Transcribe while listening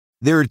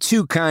There are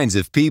two kinds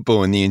of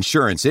people in the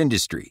insurance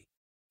industry.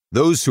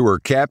 Those who are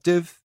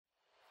captive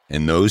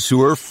and those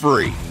who are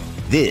free.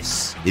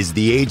 This is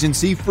the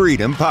Agency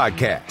Freedom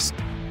Podcast.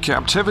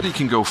 Captivity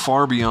can go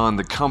far beyond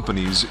the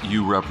companies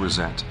you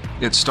represent.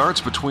 It starts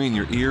between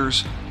your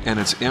ears, and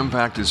its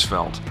impact is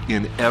felt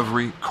in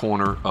every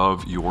corner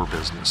of your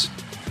business.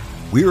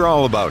 We're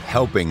all about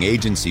helping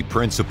agency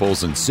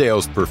principals and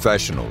sales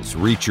professionals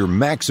reach your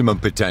maximum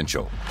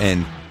potential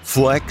and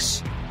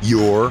flex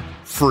your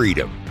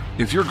freedom.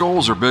 If your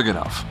goals are big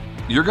enough,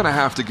 you're going to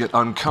have to get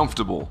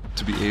uncomfortable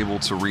to be able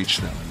to reach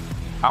them.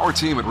 Our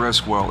team at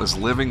Riskwell is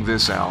living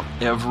this out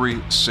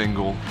every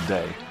single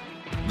day.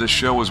 This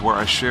show is where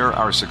I share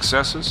our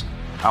successes,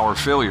 our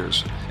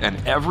failures,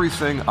 and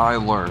everything I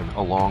learn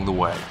along the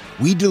way.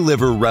 We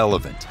deliver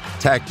relevant,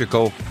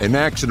 tactical, and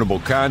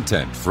actionable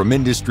content from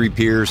industry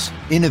peers,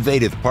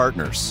 innovative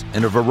partners,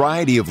 and a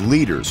variety of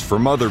leaders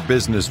from other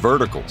business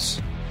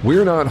verticals.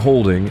 We're not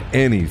holding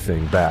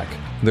anything back.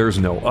 There's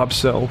no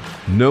upsell,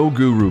 no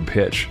guru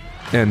pitch,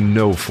 and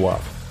no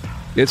fluff.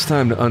 It's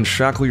time to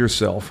unshackle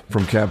yourself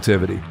from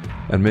captivity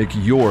and make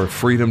your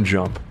freedom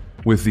jump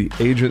with the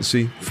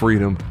Agency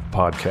Freedom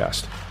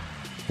Podcast.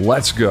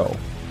 Let's go.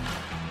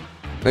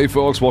 Hey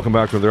folks, welcome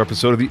back to another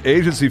episode of the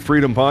Agency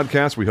Freedom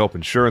Podcast. We help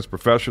insurance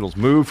professionals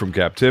move from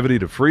captivity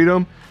to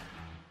freedom.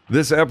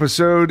 This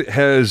episode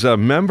has a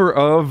member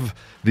of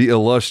the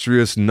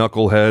illustrious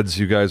Knuckleheads.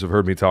 You guys have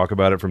heard me talk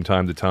about it from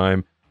time to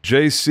time.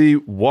 J.C.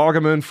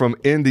 Wagaman from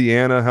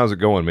Indiana. How's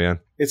it going, man?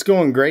 It's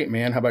going great,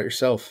 man. How about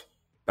yourself?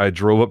 I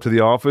drove up to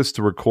the office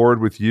to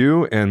record with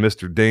you and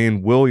Mr.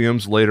 Dane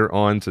Williams later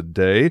on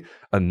today,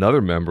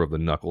 another member of the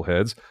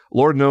Knuckleheads.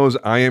 Lord knows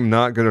I am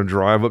not going to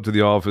drive up to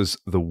the office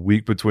the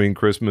week between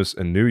Christmas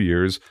and New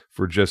Year's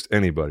for just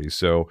anybody.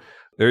 So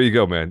there you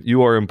go, man.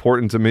 You are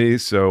important to me.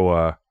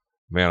 So,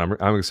 man,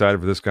 I'm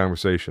excited for this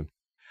conversation.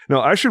 Now,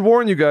 I should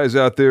warn you guys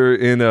out there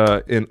in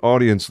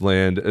audience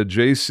land,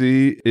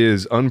 JC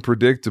is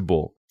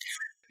unpredictable.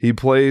 He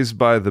plays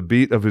by the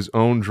beat of his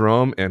own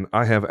drum, and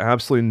I have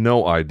absolutely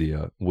no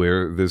idea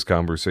where this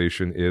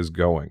conversation is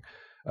going.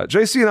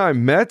 JC and I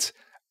met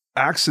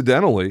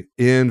accidentally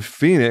in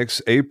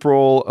Phoenix,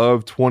 April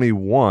of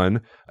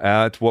 21,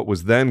 at what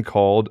was then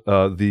called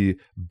the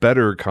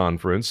Better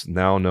Conference,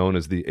 now known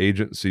as the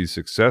Agency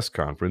Success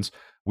Conference.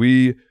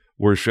 We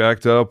were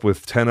shacked up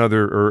with 8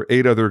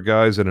 other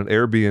guys at an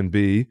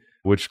Airbnb,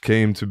 which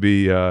came to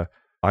be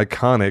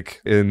iconic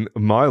in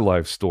my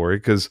life story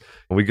because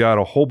we got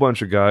a whole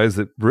bunch of guys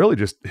that really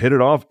just hit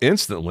it off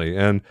instantly.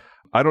 And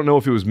I don't know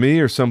if it was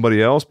me or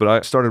somebody else, but I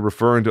started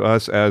referring to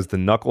us as the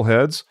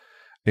Knuckleheads.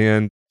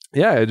 And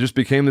yeah, it just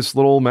became this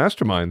little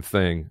mastermind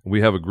thing. We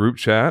have a group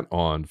chat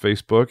on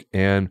Facebook,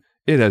 and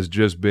it has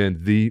just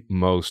been the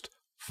most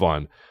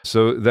fun.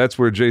 So that's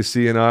where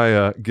JC and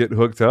I get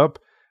hooked up.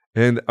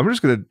 And I'm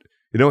just going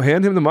to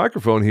hand him the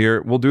microphone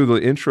here. We'll do the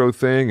intro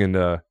thing,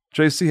 and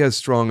JC has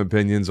strong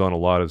opinions on a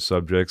lot of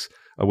subjects,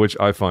 which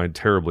I find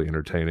terribly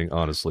entertaining,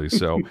 honestly.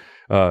 So,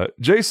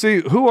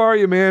 JC, who are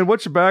you, man?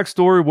 What's your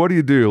backstory? What do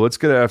you do? Let's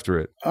get after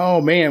it.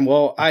 Oh, man.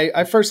 Well,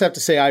 I first have to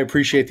say I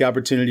appreciate the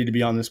opportunity to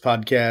be on this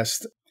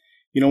podcast.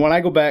 When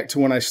I go back to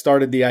when I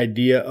started the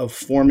idea of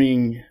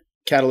forming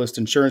Catalyst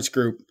Insurance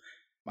Group,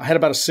 I had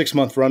about a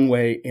 6-month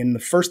runway, and the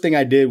first thing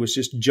I did was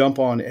just jump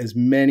on as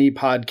many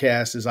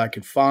podcasts as I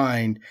could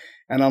find.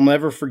 And I'll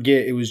never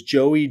forget, it was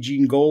Joey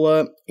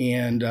Giangola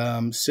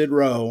and Sid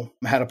Rowe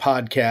had a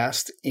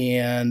podcast,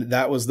 and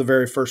that was the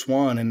very first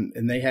one.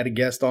 And they had a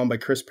guest on by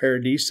Chris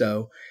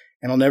Paradiso.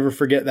 And I'll never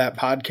forget that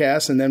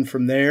podcast. And then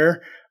from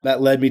there,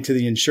 that led me to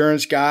the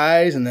Insurance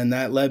Guys, and then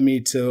that led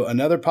me to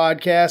another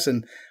podcast.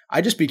 And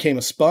I just became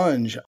a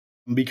sponge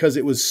because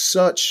it was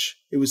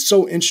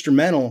so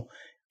instrumental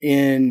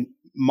in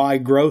my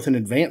growth and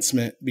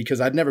advancement because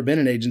I'd never been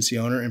an agency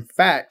owner. In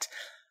fact,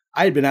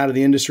 I had been out of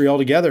the industry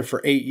altogether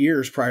for 8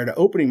 years prior to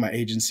opening my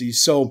agency.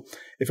 So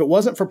if it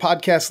wasn't for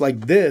podcasts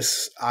like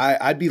this,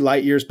 I'd be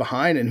light years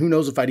behind, and who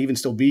knows if I'd even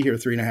still be here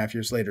 3.5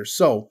 years later.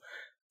 So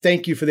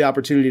thank you for the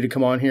opportunity to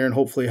come on here and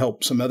hopefully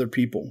help some other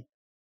people.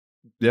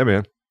 Yeah,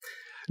 man.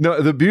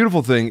 No, the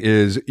beautiful thing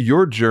is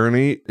your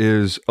journey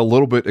is a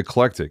little bit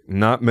eclectic.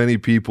 Not many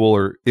people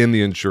are in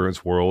the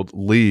insurance world,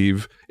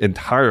 leave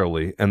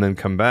entirely, and then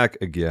come back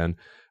again.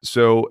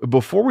 So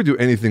before we do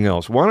anything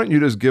else, why don't you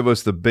just give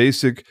us the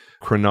basic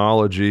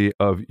chronology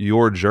of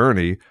your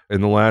journey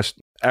in the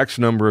last X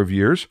number of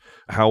years?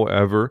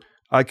 However,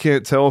 I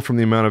can't tell from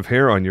the amount of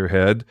hair on your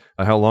head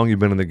how long you've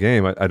been in the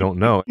game. I don't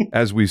know.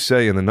 As we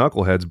say in the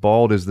Knuckleheads,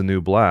 bald is the new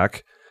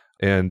black.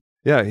 And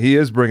yeah, he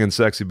is bringing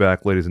sexy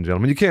back, ladies and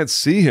gentlemen. You can't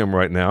see him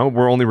right now.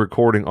 We're only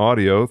recording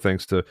audio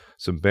thanks to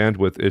some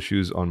bandwidth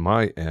issues on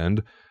my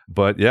end.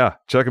 But yeah,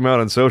 check him out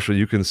on social.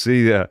 You can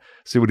see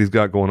what he's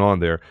got going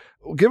on there.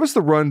 Give us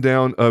the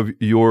rundown of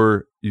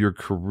your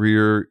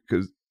career,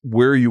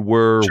 where you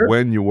were, sure,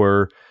 when you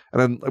were.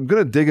 And I'm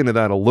going to dig into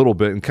that a little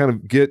bit and kind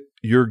of get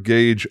your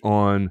gauge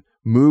on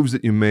moves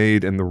that you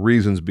made and the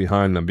reasons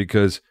behind them,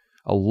 because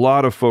a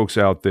lot of folks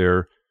out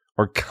there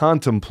are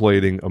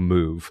contemplating a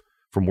move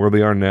from where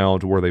they are now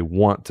to where they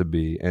want to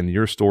be. And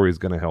your story is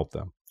going to help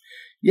them.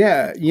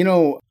 Yeah.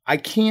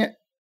 I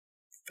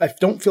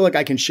don't feel like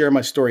I can share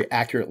my story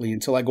accurately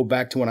until I go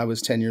back to when I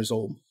was 10 years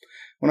old.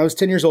 When I was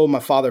 10 years old, my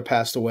father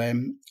passed away.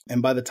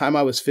 And by the time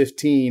I was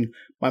 15,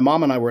 my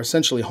mom and I were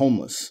essentially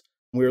homeless.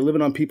 We were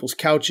living on people's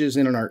couches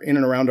in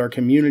and around our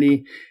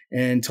community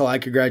until I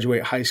could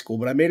graduate high school.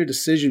 But I made a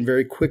decision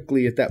very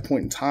quickly at that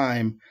point in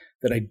time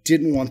that I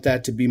didn't want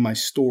that to be my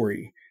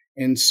story.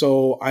 And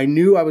so I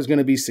knew I was going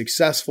to be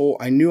successful.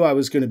 I knew I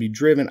was going to be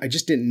driven. I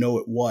just didn't know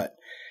at what.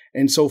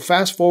 And so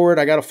fast forward,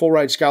 I got a full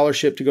ride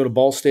scholarship to go to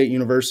Ball State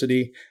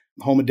University,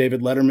 home of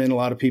David Letterman. A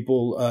lot of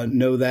people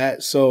know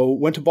that. So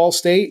went to Ball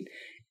State.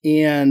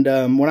 And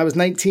when I was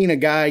 19, a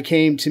guy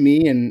came to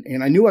me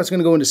and I knew I was going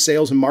to go into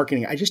sales and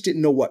marketing. I just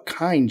didn't know what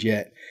kind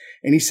yet.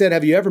 And he said,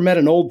 "Have you ever met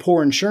an old,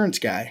 poor insurance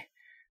guy?"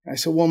 I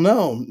said, "Well,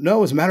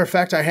 no. As a matter of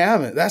fact, I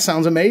haven't." That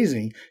sounds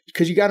amazing,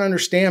 because you got to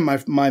understand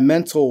my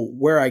mental,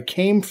 where I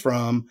came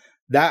from.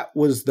 That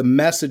was the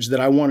message that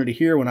I wanted to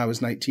hear when I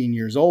was 19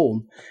 years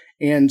old.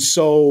 And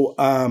so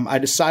I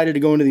decided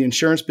to go into the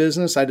insurance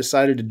business. I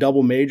decided to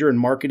double major in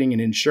marketing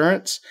and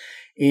insurance.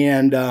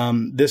 And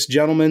this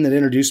gentleman that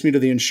introduced me to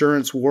the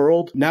insurance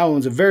world now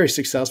owns a very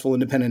successful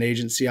independent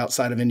agency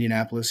outside of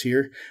Indianapolis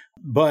here.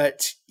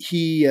 But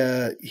he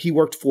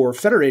worked for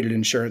Federated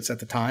Insurance at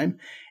the time.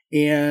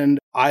 And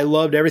I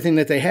loved everything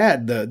that they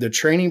had, the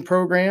training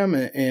program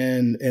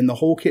and the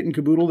whole kit and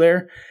caboodle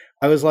there.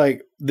 I was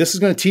like, this is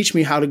going to teach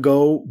me how to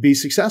go be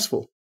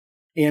successful.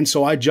 And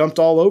so I jumped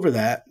all over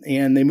that,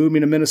 and they moved me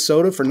to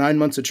Minnesota for 9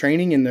 months of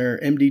training in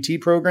their MDT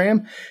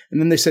program.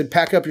 And then they said,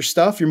 "Pack up your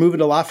stuff. You're moving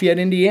to Lafayette,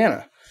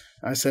 Indiana."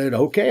 I said,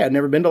 "Okay, I'd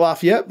never been to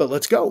Lafayette, but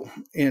let's go."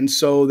 And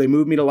so they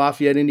moved me to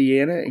Lafayette,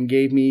 Indiana, and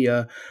gave me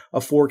a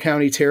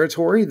 4-county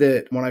territory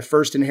that when I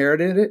first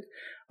inherited it,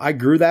 I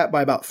grew that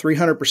by about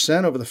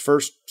 300% over the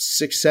first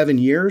 6-7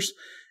 years.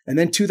 And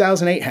then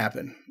 2008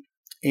 happened.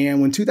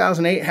 And when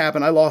 2008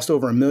 happened, I lost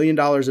over $1 million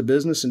of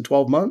business in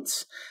 12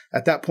 months.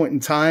 At that point in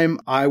time,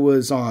 I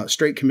was on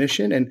straight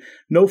commission, and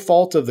no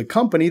fault of the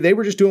company. They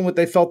were just doing what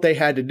they felt they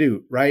had to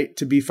do, right,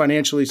 to be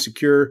financially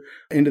secure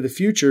into the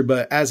future.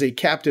 But as a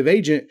captive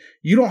agent,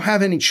 you don't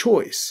have any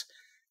choice.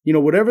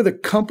 Whatever the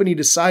company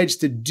decides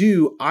to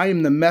do, I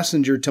am the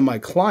messenger to my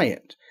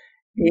client.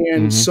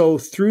 And so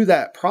through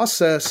that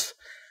process,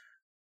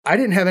 I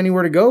didn't have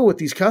anywhere to go with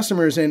these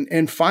customers.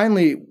 And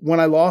finally, when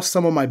I lost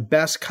some of my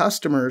best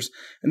customers,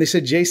 and they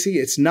said, "JC,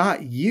 it's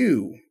not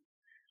you.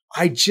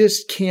 I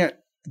just can't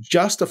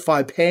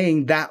justify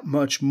paying that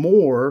much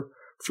more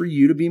for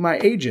you to be my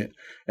agent."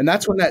 And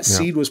that's when that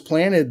seed was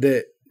planted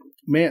that,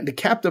 man, the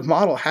captive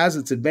model has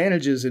its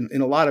advantages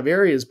in a lot of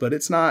areas, but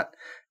it's not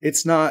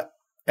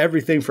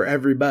everything for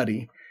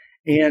everybody.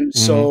 And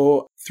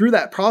so through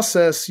that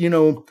process,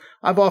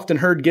 I've often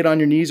heard get on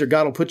your knees or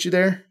God will put you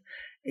there.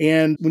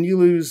 And when you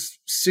lose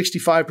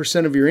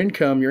 65% of your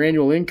income, your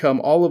annual income,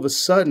 all of a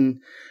sudden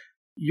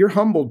you're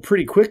humbled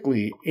pretty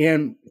quickly.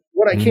 And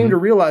what I came to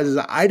realize is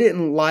that I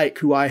didn't like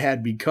who I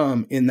had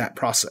become in that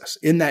process,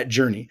 in that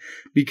journey,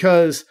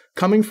 because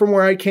coming from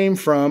where I came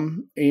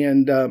from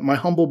and my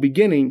humble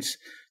beginnings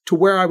to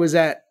where I was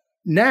at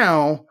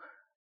now,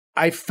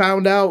 I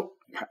found out,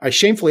 I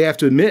shamefully have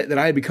to admit, that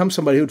I had become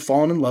somebody who had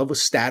fallen in love with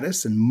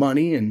status and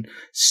money and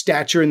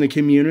stature in the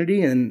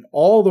community and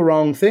all the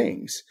wrong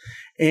things.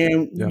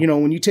 And,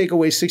 when you take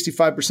away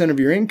 65% of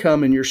your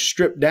income and you're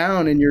stripped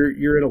down and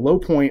you're at a low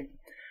point,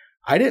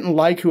 I didn't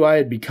like who I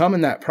had become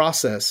in that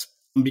process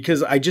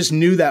because I just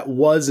knew that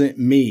wasn't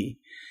me.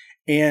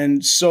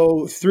 And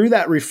so through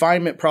that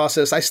refinement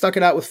process, I stuck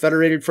it out with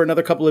Federated for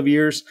another couple of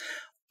years.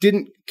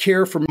 Didn't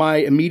care for my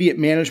immediate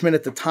management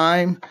at the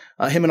time.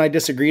 Him and I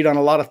disagreed on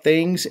a lot of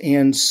things.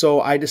 And so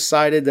I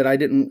decided that I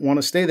didn't want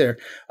to stay there.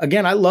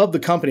 Again, I love the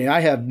company. I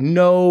have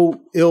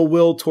no ill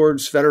will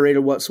towards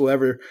Federated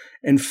whatsoever.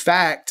 In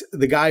fact,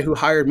 the guy who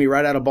hired me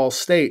right out of Ball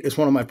State is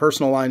one of my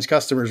personal lines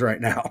customers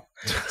right now.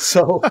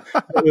 So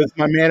it was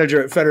my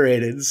manager at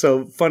Federated.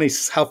 So funny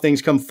how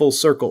things come full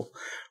circle.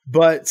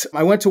 But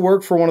I went to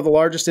work for one of the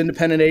largest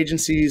independent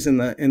agencies in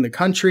the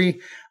country,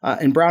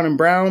 in Brown &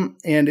 Brown,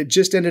 and it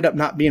just ended up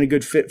not being a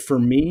good fit for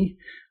me.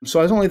 So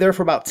I was only there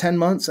for about 10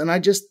 months, and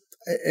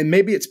and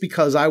maybe it's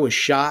because I was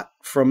shot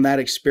from that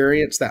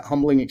experience, that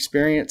humbling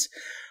experience,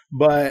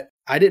 but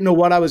I didn't know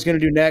what I was going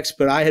to do next,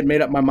 but I had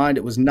made up my mind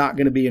it was not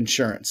going to be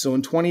insurance. So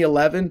in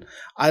 2011,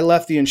 I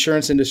left the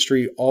insurance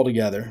industry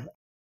altogether.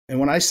 And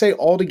when I say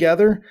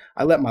altogether,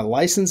 I let my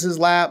licenses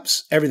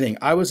lapse, everything.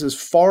 I was as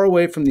far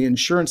away from the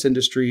insurance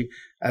industry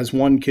as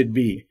one could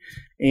be.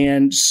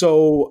 And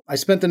so I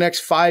spent the next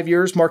 5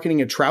 years marketing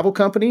a travel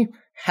company,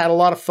 had a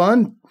lot of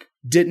fun,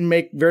 didn't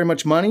make very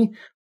much money.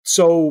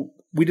 So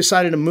we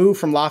decided to move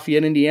from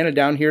Lafayette, Indiana,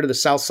 down here to the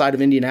south side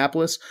of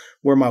Indianapolis,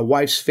 where my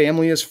wife's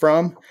family is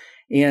from.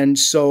 And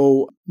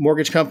so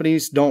mortgage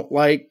companies don't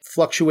like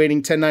fluctuating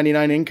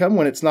 1099 income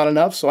when it's not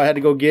enough. So I had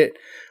to go get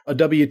a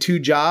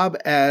W-2 job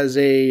as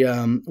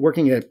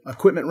working at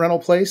equipment rental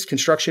place,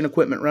 construction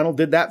equipment rental.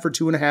 Did that for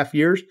 2.5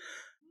 years.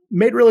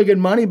 made really good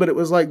money, but it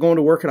was like going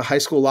to work at a high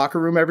school locker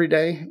room every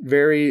day,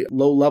 very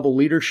low level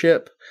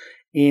leadership.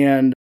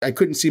 And I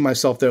couldn't see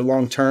myself there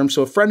long term.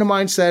 So a friend of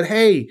mine said,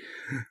 hey,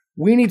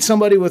 we need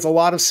somebody with a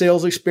lot of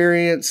sales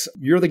experience.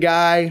 You're the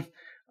guy.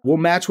 We'll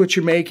match what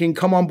you're making.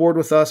 Come on board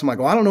with us. I'm like,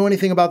 well, I don't know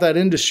anything about that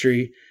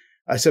industry.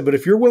 I said, but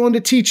if you're willing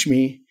to teach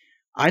me,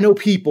 I know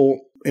people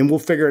and we'll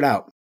figure it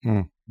out.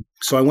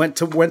 So I went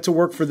to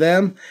work for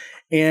them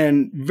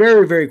and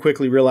very, very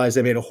quickly realized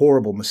I made a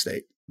horrible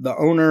mistake. The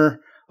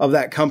owner of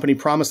that company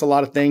promised a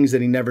lot of things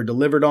that he never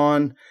delivered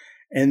on.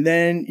 And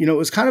then, it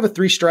was kind of a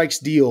 3 strikes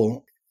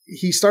deal.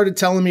 He started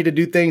telling me to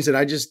do things that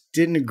I just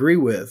didn't agree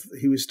with.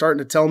 He was starting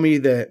to tell me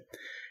that,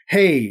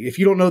 hey, if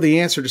you don't know the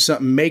answer to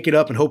something, make it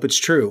up and hope it's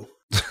true.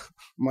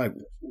 I'm like,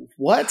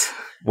 what?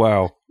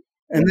 Wow.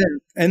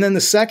 And then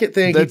the second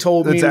thing he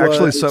told me was— That's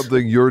actually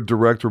something your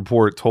direct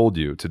report told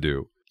you to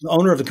do. The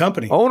owner of the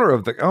company.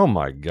 Oh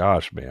my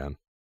gosh, man.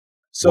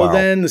 So wow.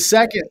 Then the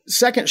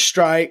second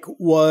strike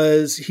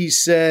was, he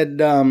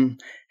said,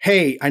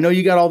 hey, I know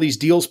you got all these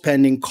deals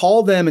pending.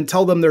 Call them and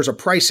tell them there's a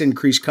price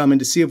increase coming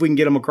to see if we can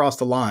get them across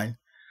the line.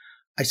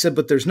 I said,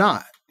 but there's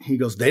not. He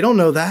goes, they don't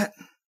know that.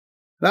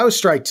 That was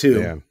strike 2.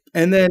 Man.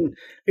 And then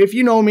if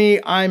you know me,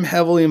 I'm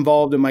heavily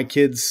involved in my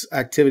kids'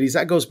 activities.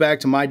 That goes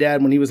back to my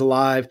dad when he was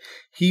alive.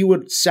 He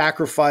would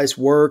sacrifice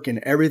work and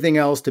everything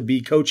else to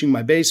be coaching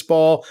my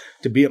baseball,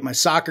 to be at my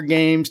soccer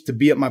games, to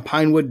be at my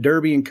Pinewood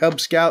Derby and Cub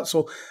Scout.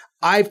 So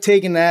I've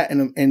taken that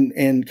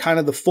and kind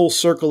of the full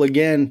circle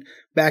again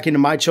back into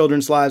my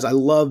children's lives. I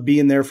love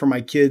being there for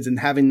my kids and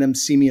having them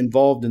see me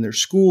involved in their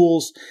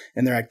schools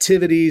and their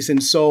activities.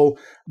 And so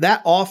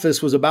that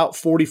office was about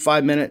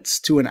 45 minutes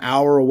to an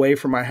hour away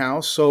from my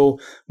house. So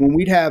when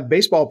we'd have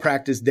baseball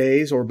practice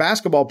days or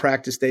basketball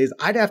practice days,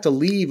 I'd have to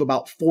leave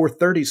about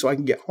 4:30 so I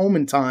can get home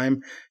in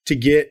time to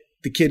get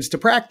the kids to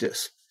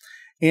practice.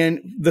 And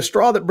the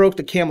straw that broke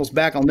the camel's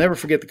back, I'll never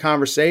forget the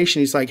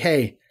conversation. He's like,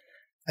 hey,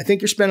 I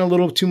think you're spending a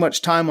little too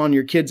much time on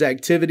your kids'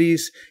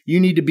 activities. You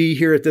need to be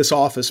here at this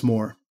office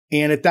more.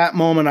 And at that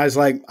moment, I was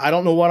like, I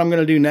don't know what I'm going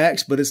to do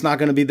next, but it's not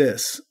going to be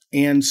this.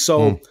 And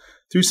so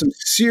through some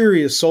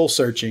serious soul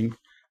searching,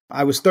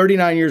 I was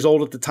 39 years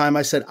old at the time.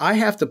 I said, I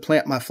have to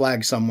plant my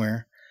flag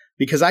somewhere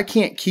because I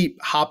can't keep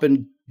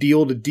hopping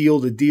deal to deal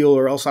to deal,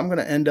 or else I'm going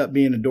to end up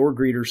being a door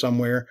greeter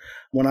somewhere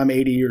when I'm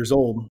 80 years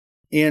old.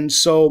 And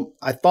so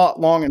I thought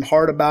long and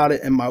hard about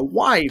it. And my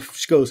wife,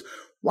 she goes,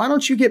 why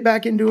don't you get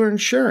back into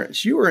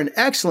insurance? You were an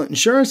excellent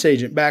insurance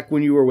agent back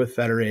when you were with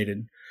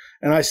Federated.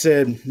 And I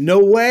said, no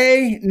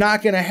way,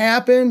 not going to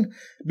happen,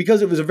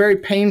 because it was a very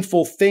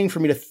painful thing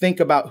for me to think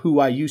about who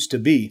I used to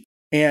be.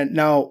 And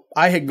now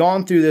I had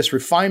gone through this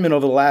refinement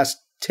over the last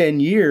 10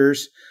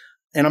 years,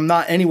 and I'm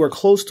not anywhere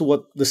close to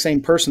what the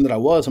same person that I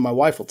was, and my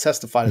wife will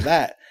testify to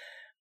that.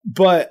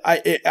 But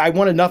I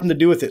wanted nothing to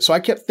do with it. So I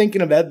kept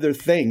thinking of other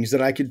things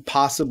that I could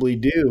possibly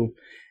do.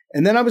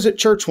 And then I was at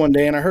church one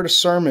day and I heard a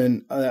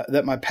sermon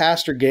that my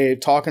pastor gave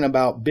talking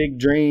about big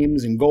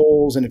dreams and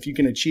goals. And if you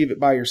can achieve it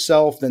by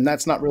yourself, then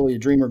that's not really a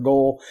dream or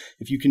goal.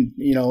 If you can,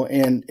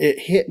 and it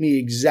hit me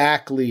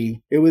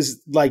exactly. It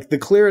was like the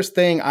clearest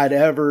thing I'd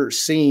ever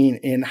seen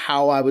in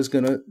how I was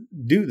going to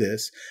do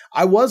this.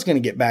 I was going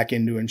to get back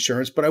into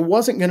insurance, but I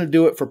wasn't going to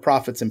do it for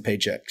profits and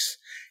paychecks.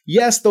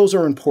 Yes, those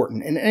are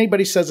important. And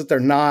anybody says that they're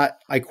not,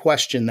 I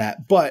question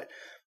that. But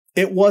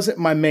it wasn't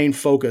my main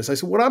focus. I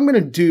said, what I'm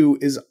going to do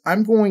is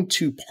I'm going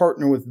to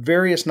partner with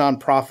various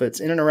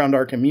nonprofits in and around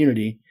our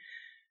community.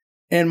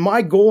 And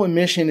my goal and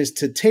mission is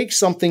to take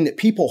something that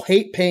people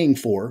hate paying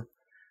for,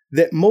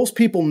 that most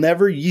people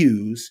never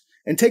use,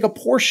 and take a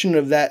portion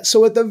of that.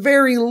 So at the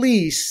very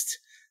least,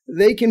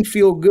 they can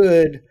feel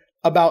good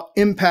about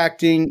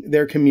impacting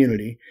their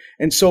community.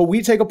 And so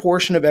we take a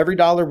portion of every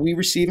dollar we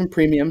receive in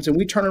premiums and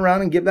we turn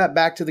around and give that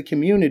back to the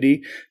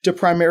community to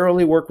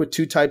primarily work with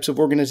 2 types of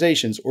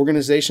organizations.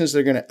 Organizations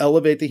that are going to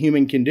elevate the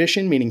human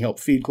condition, meaning help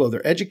feed, clothe,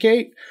 or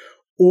educate,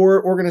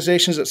 or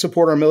organizations that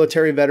support our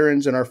military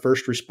veterans and our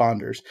first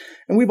responders.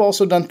 And we've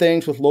also done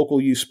things with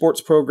local youth sports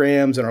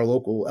programs and our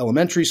local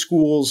elementary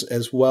schools,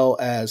 as well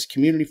as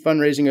community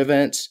fundraising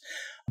events.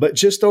 But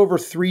just over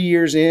 3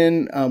 years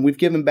in, we've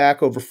given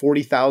back over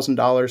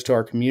 $40,000 to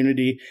our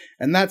community.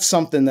 And that's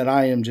something that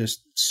I am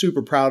just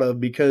super proud of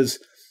because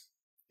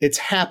it's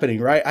happening,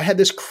 right? I had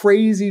this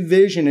crazy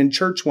vision in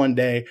church one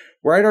day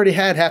where I'd already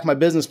had half my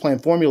business plan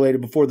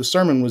formulated before the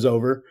sermon was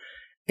over.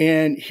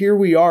 And here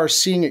we are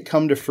seeing it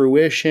come to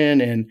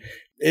fruition. And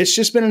it's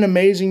just been an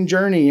amazing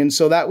journey. And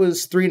so that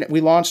was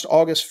we launched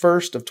August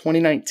 1st of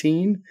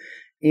 2019.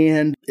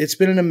 And it's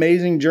been an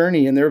amazing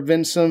journey. And there have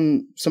been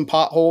some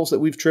potholes that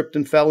we've tripped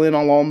and fell in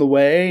along the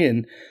way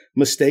and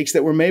mistakes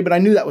that were made. But I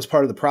knew that was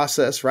part of the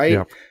process, right?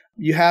 Yeah.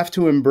 You have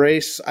to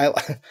embrace, I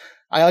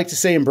like to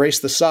say,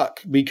 embrace the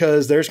suck,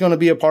 because there's going to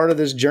be a part of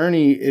this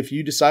journey if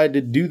you decide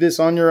to do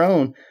this on your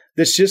own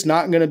that's just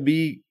not going to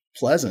be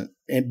pleasant.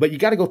 But you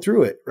got to go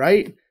through it,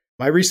 right?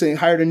 I recently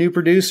hired a new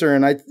producer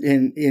and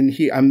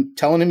I'm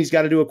telling him he's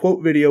got to do a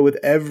quote video with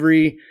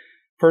every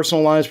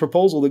personalized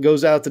proposal that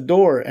goes out the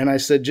door. And I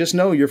said, just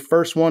know your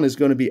first one is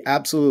going to be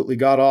absolutely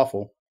god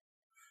awful.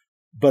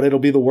 but it'll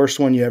be the worst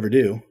one you ever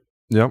do.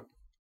 Yep.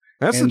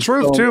 That's the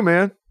truth too,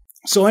 man.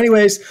 So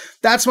anyways,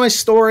 that's my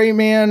story,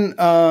 man.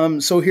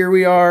 So here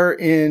we are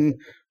on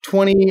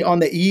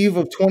the eve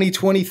of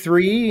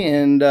 2023,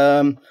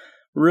 and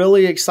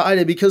really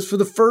excited because for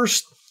the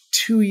first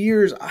 2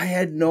 years, I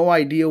had no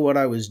idea what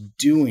I was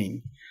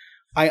doing.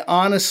 I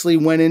honestly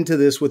went into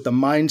this with the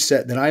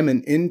mindset that I'm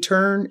an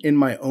intern in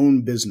my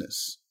own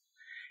business.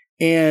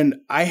 And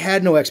I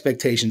had no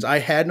expectations. I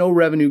had no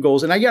revenue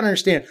goals. And I got to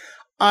understand,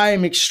 I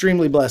am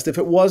extremely blessed. If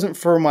it wasn't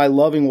for my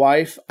loving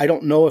wife, I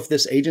don't know if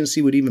this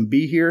agency would even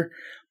be here,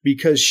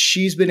 because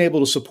she's been able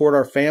to support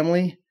our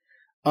family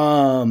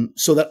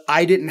so that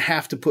I didn't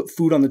have to put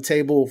food on the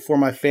table for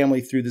my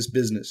family through this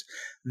business.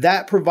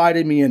 That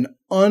provided me an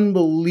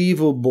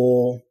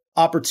unbelievable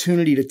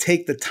opportunity to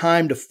take the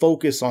time to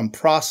focus on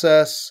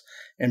process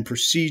and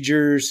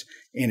procedures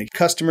and a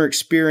customer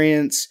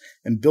experience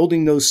and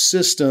building those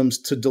systems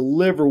to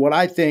deliver what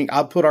I think.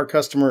 I'll put our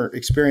customer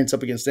experience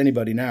up against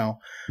anybody now.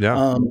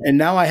 Yeah. And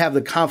now I have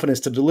the confidence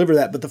to deliver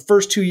that. But the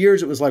first 2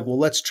 years, it was like, well,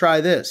 let's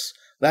try this.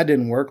 That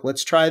didn't work.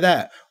 Let's try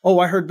that. Oh,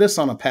 I heard this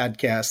on a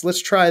podcast.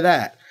 Let's try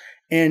that.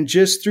 And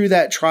just through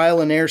that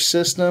trial and error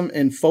system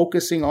and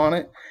focusing on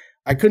it,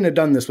 I couldn't have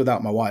done this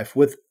without my wife,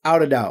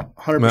 without a doubt,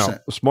 100%. Well,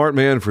 smart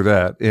man for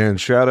that. And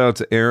shout out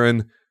to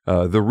Aaron,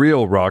 the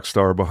real rock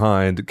star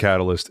behind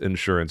Catalyst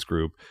Insurance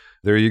Group.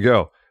 There you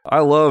go. I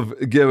love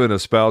giving a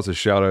spouse a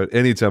shout out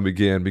anytime we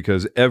can,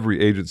 because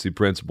every agency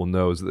principal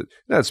knows that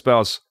that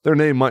spouse, their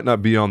name might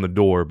not be on the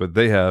door, but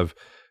they have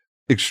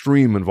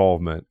extreme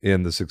involvement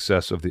in the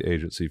success of the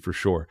agency for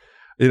sure.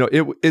 You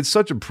know, it's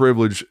such a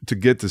privilege to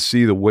get to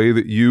see the way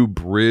that you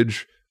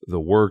bridge the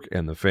work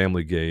and the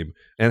family game.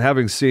 And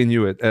having seen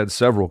you at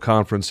several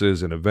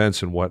conferences and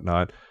events and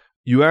whatnot,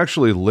 you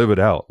actually live it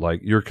out. Like,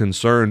 you're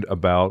concerned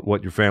about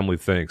what your family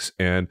thinks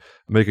and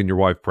making your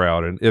wife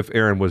proud. And if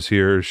Erin was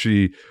here,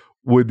 she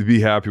would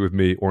be happy with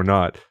me or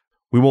not.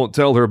 We won't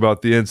tell her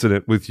about the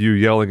incident with you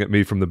yelling at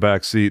me from the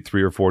back seat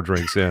 3 or 4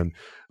 drinks in,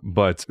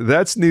 but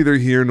that's neither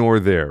here nor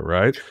there,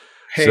 right?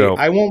 Hey, so,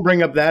 I won't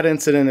bring up that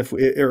incident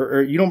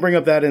or you don't bring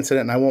up that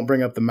incident, and I won't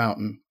bring up the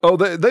mountain. Oh,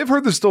 they've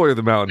heard the story of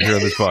the mountain here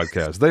on this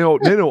podcast. They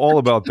know all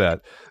about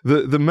that.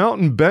 The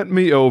mountain bent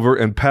me over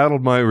and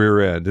paddled my rear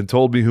end and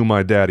told me who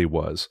my daddy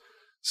was.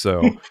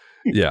 So,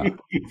 yeah.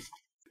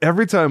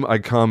 Every time I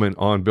comment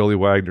on Billy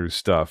Wagner's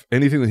stuff,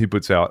 anything that he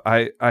puts out,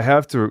 I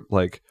have to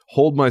like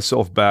hold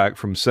myself back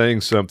from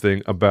saying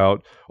something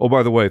about, oh,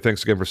 by the way,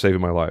 thanks again for saving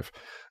my life.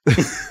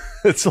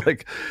 It's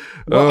like,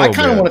 well, I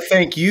kind of want to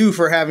thank you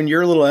for having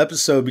your little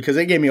episode, because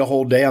it gave me a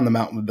whole day on the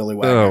mountain with Billy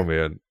Wagner. Oh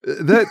man,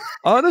 that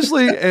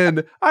honestly,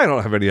 and I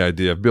don't have any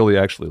idea if Billy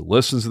actually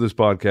listens to this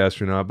podcast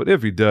or not, but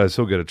if he does,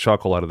 he'll get a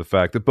chuckle out of the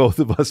fact that both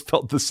of us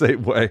felt the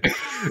same way.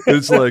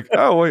 It's like,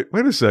 oh wait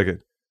a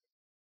second,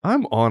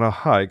 I'm on a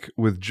hike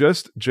with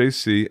just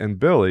JC and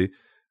Billy.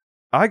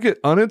 I get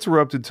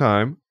uninterrupted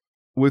time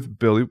with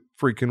Billy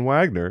freaking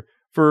Wagner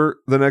for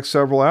the next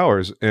several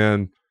hours,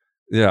 and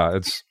yeah,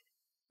 it's.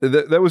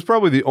 That was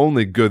probably the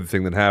only good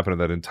thing that happened in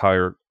that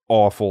entire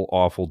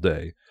awful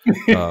day.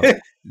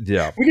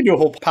 Yeah. We could do a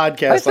whole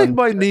podcast. I think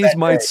my knees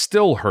might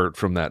still hurt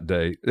from that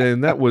day.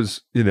 And that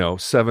was,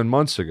 7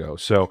 months ago.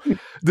 So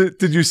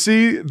did you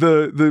see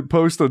the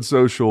post on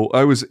social?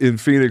 I was in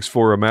Phoenix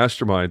for a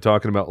mastermind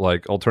talking about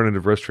like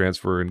alternative risk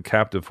transfer and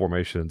captive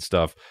formation and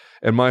stuff.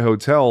 And my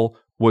hotel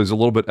was a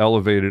little bit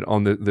elevated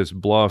on this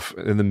bluff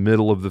in the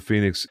middle of the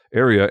Phoenix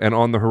area. And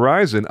on the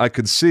horizon, I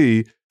could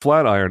see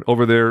Flatiron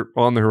over there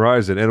on the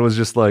horizon. And it was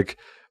just like,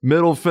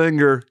 middle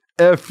finger,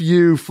 F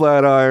you,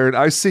 Flatiron.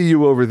 I see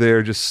you over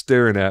there just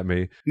staring at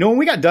me. When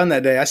we got done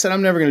that day, I said,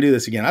 I'm never going to do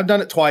this again. I've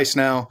done it twice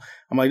now.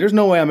 I'm like, there's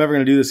no way I'm ever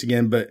going to do this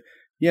again. But,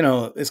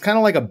 it's kind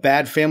of like a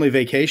bad family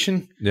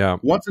vacation. Yeah.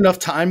 Once enough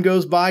time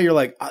goes by, you're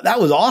like, oh, that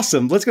was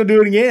awesome. Let's go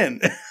do it again.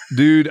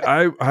 Dude,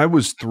 I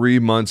was 3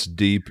 months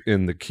deep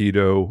in the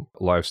keto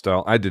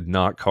lifestyle. I did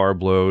not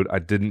carb load. I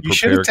didn't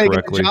prepare correctly. You should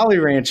have taken the Jolly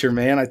Rancher,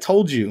 man. I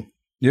told you.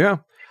 Yeah.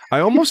 I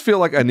almost feel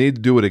like I need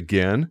to do it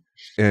again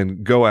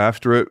and go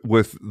after it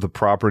with the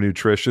proper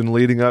nutrition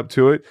leading up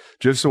to it,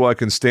 just so I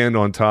can stand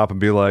on top and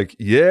be like,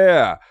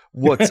 yeah,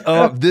 what's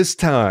up this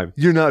time?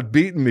 You're not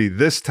beating me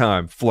this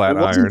time,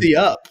 Flatiron. Wasn't the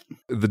up?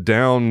 The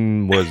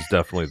down was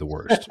definitely the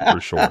worst, for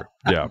sure.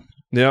 Yeah.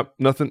 Yep.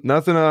 Nothing,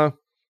 no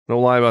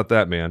lie about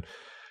that, man.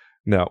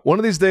 Now, one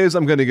of these days,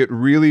 I'm going to get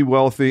really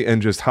wealthy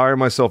and just hire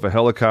myself a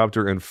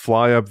helicopter and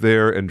fly up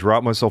there and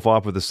drop myself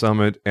off at the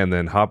summit and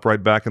then hop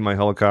right back in my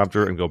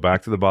helicopter and go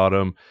back to the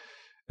bottom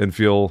and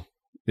feel,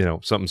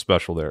 something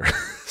special there.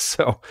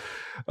 So,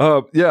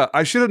 yeah,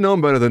 I should have known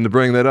better than to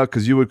bring that up,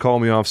 because you would call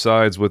me off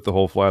sides with the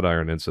whole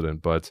Flatiron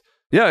incident. But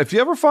yeah, if you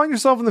ever find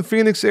yourself in the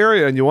Phoenix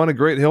area and you want a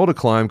great hill to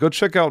climb, go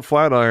check out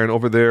Flatiron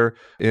over there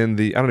in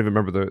I don't even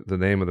remember the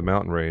name of the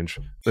mountain range.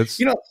 It's,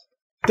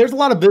 there's a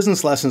lot of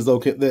business lessons, though,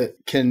 that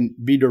can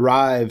be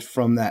derived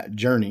from that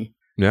journey.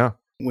 Yeah.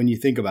 When you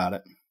think about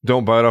it.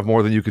 Don't bite off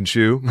more than you can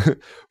chew.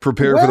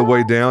 Prepare for the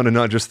way down and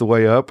not just the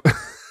way up.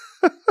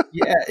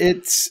 Yeah,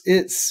 it's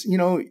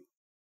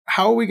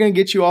how are we going to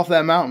get you off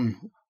that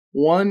mountain?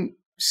 One,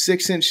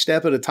 6-inch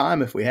step at a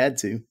time if we had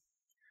to.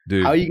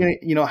 Dude. How are you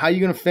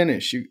going to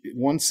finish?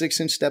 1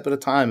 6-inch step at a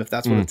time if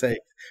that's what it takes.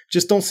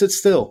 Just don't sit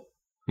still.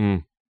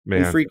 Man.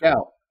 And freak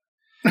out.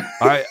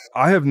 I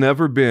have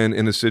never been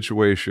in a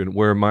situation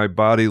where my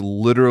body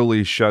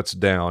literally shuts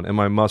down and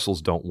my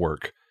muscles don't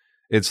work.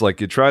 It's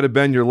like you try to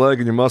bend your leg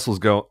and your muscles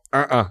go,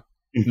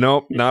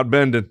 nope, not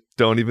bending.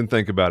 Don't even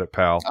think about it,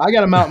 pal. I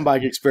got a mountain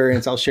bike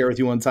experience I'll share with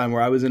you one time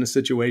where I was in a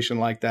situation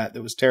like that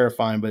was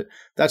terrifying, but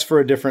that's for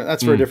a different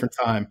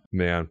time.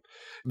 Man,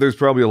 there's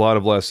probably a lot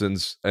of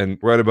lessons. And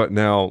right about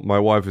now, my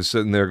wife is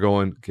sitting there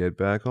going, get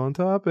back on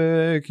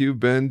topic. You've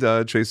been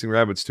chasing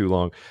rabbits too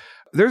long.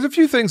 There's a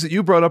few things that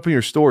you brought up in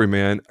your story,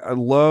 man. I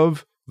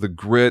love the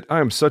grit. I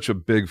am such a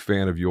big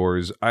fan of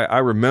yours. I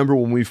remember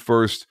when we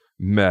first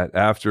met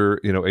after,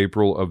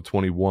 April of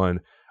 21,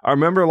 I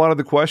remember a lot of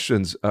the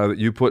questions that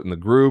you put in the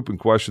group and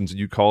questions that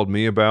you called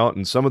me about.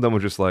 And some of them were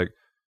just like,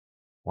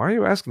 why are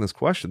you asking this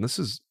question? This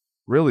is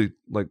really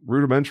like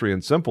rudimentary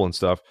and simple and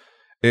stuff.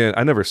 And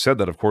I never said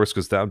that, of course,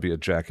 because that would be a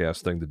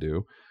jackass thing to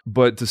do.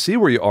 But to see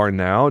where you are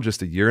now,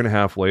 just a year and a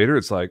half later,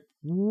 it's like,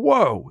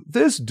 whoa,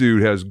 this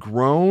dude has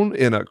grown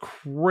in a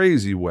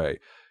crazy way.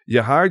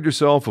 You hired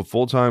yourself a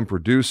full-time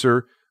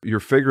producer. You're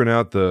figuring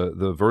out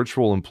the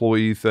virtual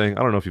employee thing.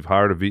 I don't know if you've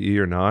hired a VE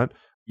or not.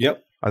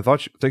 Yep. I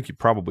think you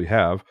probably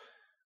have.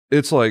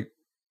 It's like,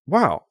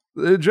 wow,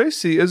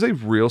 JC is a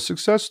real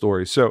success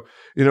story. So,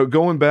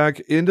 going back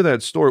into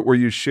that story where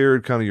you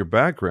shared kind of your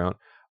background,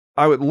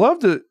 I would love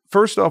to,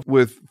 first off,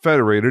 with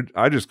Federated,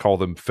 I just call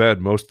them Fed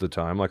most of the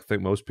time, like I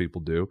think most people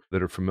do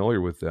that are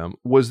familiar with them.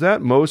 Was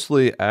that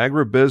mostly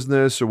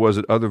agribusiness or was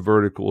it other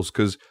verticals?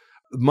 Because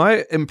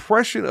my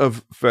impression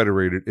of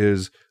Federated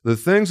is the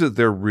things that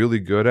they're really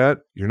good at,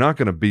 you're not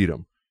going to beat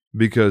them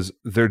because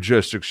they're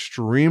just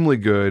extremely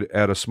good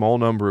at a small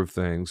number of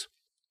things.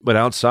 But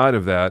outside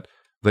of that,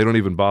 they don't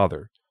even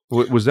bother.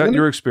 Was that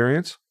your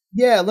experience?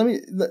 Yeah.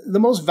 The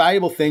most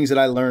valuable things that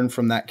I learned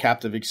from that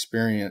captive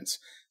experience.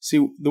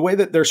 See, the way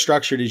that they're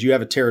structured is you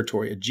have a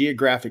territory, a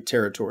geographic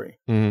territory.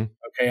 Mm-hmm.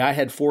 Okay. I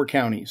had 4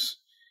 counties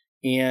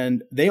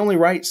and they only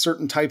write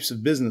certain types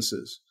of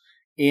businesses.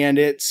 And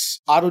it's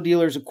auto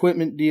dealers,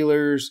 equipment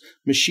dealers,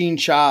 machine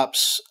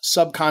shops,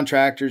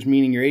 subcontractors,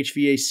 meaning your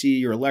HVAC,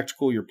 your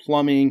electrical, your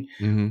plumbing.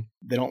 Mm-hmm.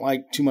 They don't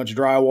like too much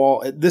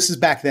drywall. This is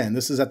back then.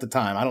 This is at the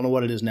time. I don't know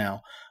what it is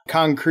now.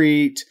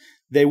 Concrete.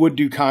 They would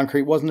do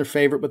concrete. Wasn't their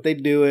favorite, but they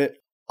do it.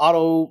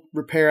 Auto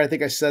repair. I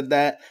think I said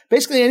that.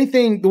 Basically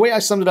anything, the way I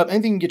summed it up,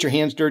 anything you can get your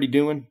hands dirty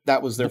doing,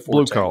 that was their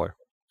forte. Blue collar.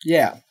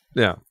 Yeah.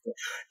 Yeah.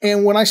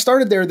 And when I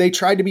started there, they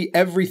tried to be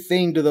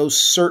everything to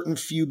those certain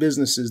few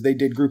businesses. They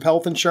did group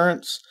health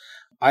insurance.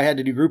 I had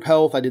to do group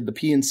health. I did the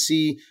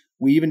P&C.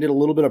 We even did a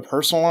little bit of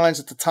personal lines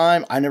at the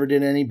time. I never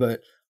did any, but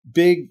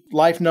big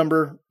life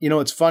number.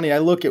 It's funny. I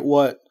look at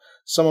what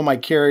some of my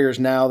carriers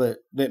now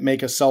that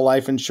make us sell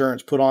life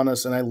insurance put on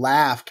us, and I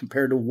laugh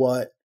compared to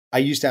what I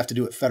used to have to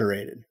do at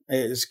Federated.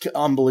 It's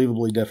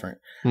unbelievably different.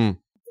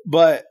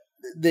 But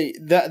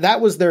that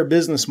was their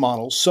business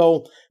model.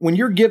 So when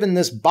you're given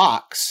this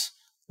box,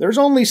 there's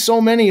only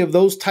so many of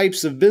those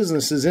types of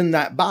businesses in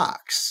that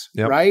box,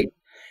 yep. Right?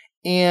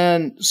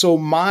 And so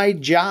my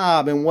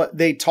job and what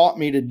they taught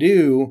me to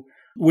do,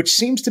 which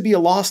seems to be a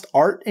lost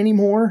art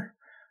anymore,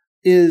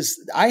 is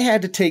I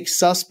had to take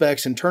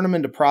suspects and turn them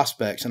into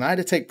prospects, and I had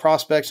to take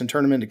prospects and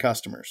turn them into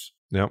customers.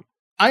 Yep.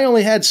 I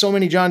only had so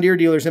many John Deere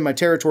dealers in my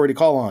territory to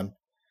call on.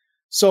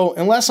 So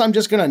unless I'm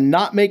just going to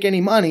not make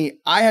any money,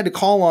 I had to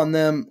call on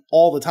them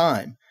all the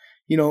time.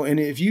 And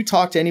if you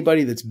talk to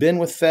anybody that's been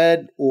with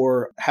Fed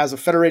or has a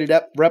Federated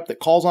rep that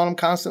calls on them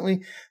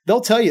constantly,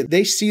 they'll tell you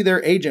they see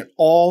their agent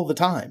all the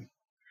time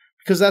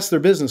because that's their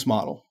business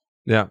model.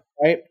 Yeah.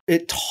 Right.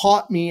 It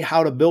taught me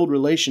how to build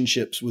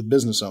relationships with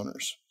business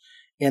owners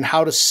and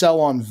how to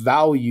sell on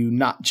value,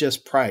 not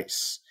just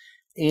price.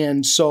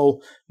 And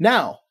so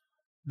now,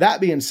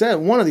 that being said,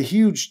 one of the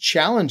huge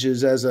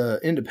challenges as an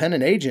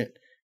independent agent,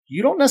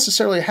 you don't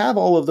necessarily have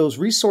all of those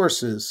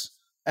resources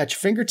at your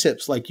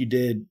fingertips like you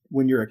did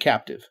when you're a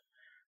captive,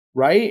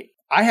 right?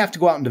 I have to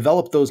go out and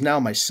develop those now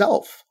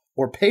myself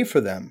or pay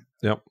for them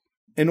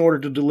in order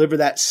to deliver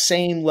that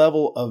same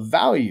level of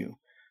value.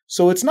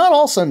 So it's not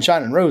all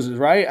sunshine and roses,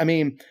 right? I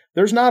mean,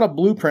 there's not a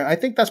blueprint. I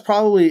think that's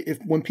probably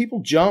when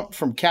people jump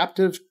from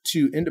captive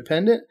to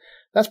independent,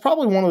 that's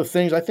probably one of the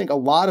things I think a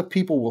lot of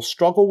people will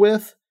struggle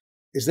with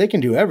is they can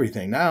do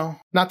everything now.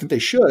 Not that they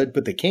should,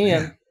 but they can.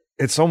 Yeah.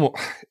 It's almost,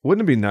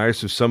 wouldn't it be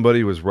nice if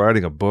somebody was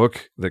writing a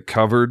book that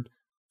covered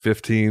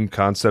 15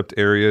 concept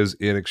areas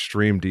in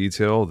extreme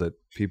detail that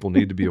people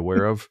need to be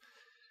aware of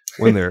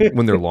when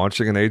they're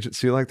launching an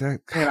agency like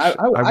that? Gosh,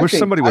 I wish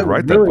somebody would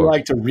write that book. I would really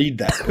like to read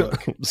that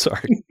book. I'm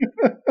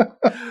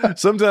sorry.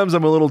 Sometimes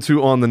I'm a little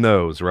too on the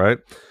nose, right?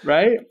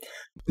 Right?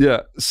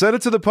 Yeah. Send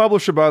it to the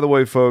publisher, by the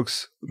way,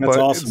 folks. That's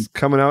awesome. It's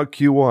coming out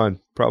Q1,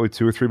 probably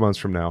 2 or 3 months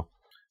from now.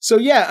 So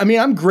yeah, I mean,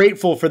 I'm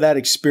grateful for that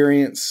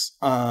experience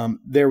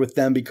there with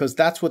them because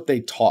that's what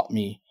they taught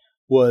me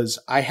was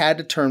I had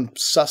to turn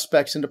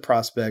suspects into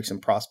prospects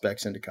and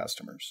prospects into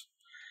customers.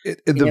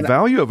 The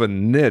value of a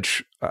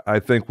niche, I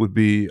think, would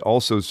be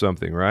also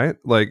something, right?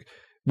 Like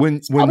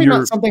when probably you're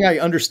not something I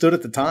understood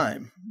at the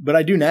time, but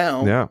I do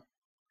now. Yeah.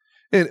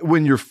 And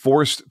when you're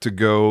forced to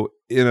go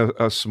in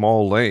a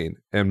small lane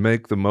and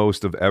make the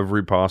most of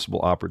every possible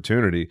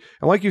opportunity,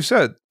 and like you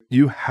said,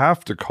 you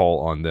have to call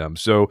on them.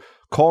 So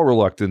call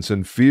reluctance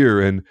and fear,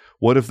 and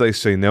what if they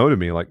say no to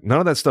me? Like none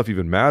of that stuff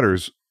even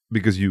matters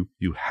because you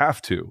have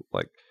to.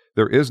 Like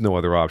there is no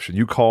other option.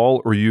 You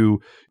call or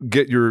you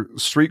get your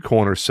street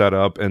corner set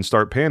up and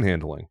start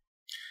panhandling.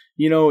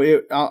 You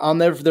know, I'll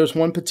never. There's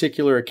one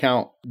particular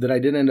account that I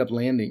did end up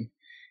landing.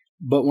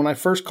 But when I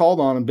first called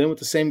on him, been with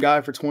the same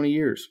guy for 20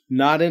 years,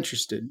 not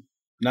interested.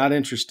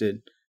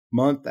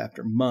 Month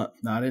after month,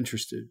 not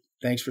interested.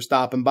 Thanks for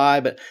stopping by.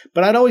 But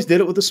I'd always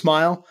did it with a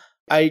smile.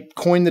 I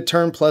coined the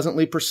term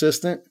pleasantly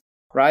persistent,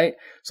 right?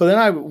 So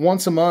then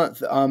once a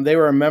month, they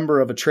were a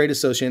member of a trade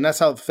association. That's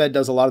how the Fed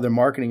does a lot of their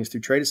marketing is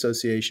through trade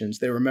associations.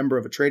 They were a member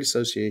of a trade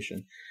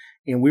association,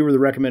 and we were the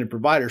recommended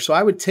provider. So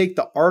I would take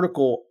the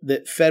article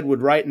that Fed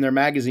would write in their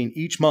magazine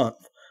each month,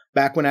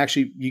 back when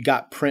actually you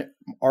got print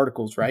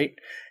articles, right?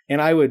 And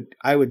I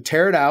would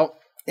tear it out,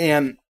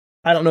 and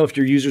I don't know if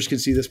your users can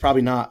see this,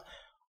 probably not,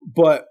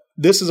 but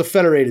this is a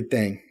federated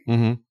thing.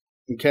 Mm-hmm.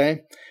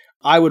 Okay.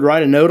 I would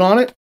write a note on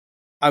it.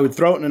 I would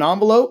throw it in an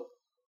envelope,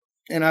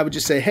 and I would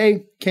just say,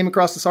 hey, came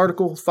across this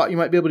article, thought you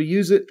might be able to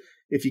use it.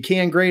 If you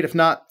can, great. If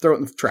not, throw it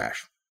in the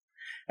trash.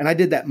 And I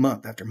did that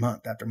month after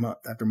month after month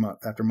after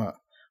month after month.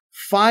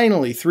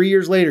 Finally, 3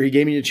 years later, he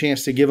gave me a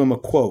chance to give him a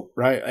quote,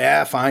 right?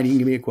 Yeah, fine. You can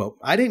give me a quote.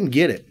 I didn't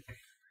get it.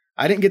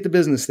 I didn't get the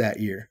business that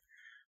year.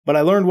 But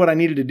I learned what I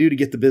needed to do to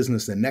get the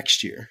business the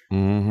next year.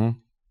 Mm-hmm.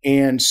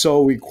 And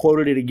so we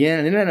quoted it again.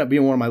 And it ended up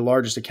being one of my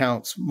largest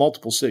accounts, it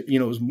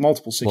was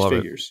multiple six Love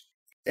figures.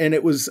 And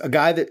it was a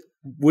guy that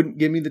wouldn't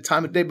give me the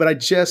time of day, but I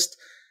just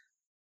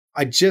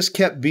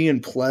kept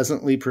being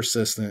pleasantly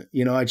persistent.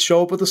 You know, I'd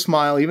show up with a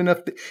smile, even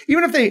if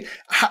they,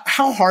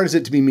 how hard is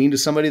it to be mean to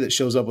somebody that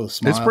shows up with a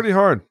smile? It's pretty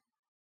hard.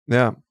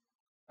 Yeah.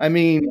 I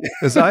mean,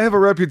 as I have a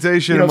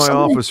reputation in my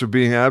office for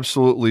being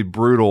absolutely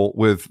brutal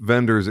with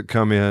vendors that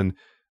come in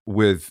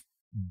with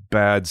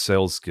bad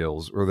sales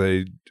skills, or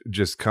they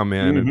just come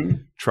in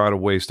and try to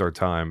waste our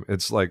time.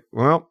 It's like,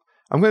 well,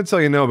 I'm going to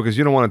tell you no, because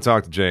you don't want to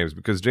talk to James,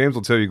 because James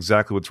will tell you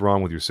exactly what's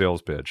wrong with your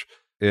sales pitch.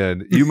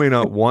 And you may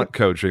not want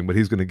coaching, but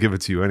he's going to give it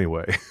to you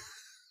anyway.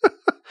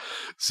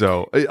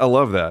 So I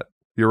love that.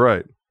 You're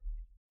right.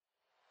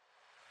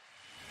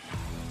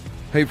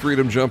 Hey,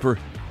 Freedom Jumper.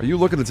 Are you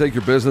looking to take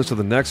your business to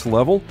the next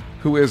level?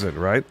 Who isn't,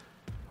 right?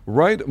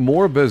 Write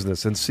more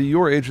business and see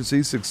your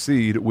agency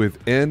succeed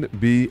with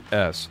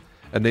NBS.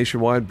 At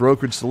Nationwide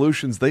Brokerage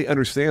Solutions, they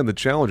understand the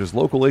challenges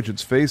local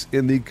agents face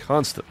in the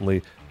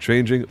constantly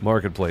changing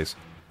marketplace.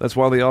 That's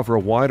why they offer a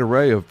wide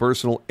array of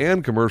personal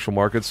and commercial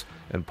markets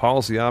and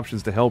policy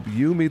options to help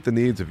you meet the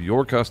needs of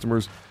your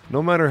customers,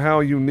 no matter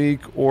how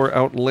unique or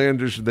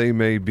outlandish they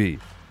may be.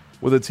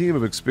 With a team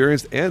of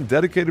experienced and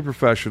dedicated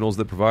professionals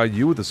that provide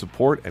you with the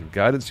support and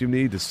guidance you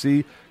need to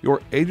see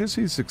your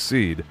agency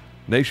succeed,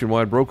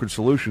 Nationwide Brokerage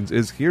Solutions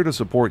is here to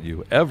support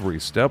you every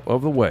step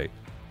of the way.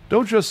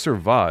 Don't just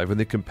survive in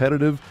the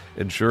competitive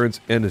insurance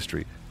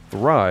industry.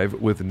 Thrive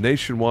with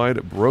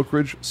Nationwide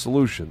Brokerage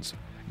Solutions.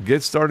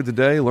 Get started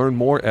today. Learn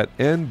more at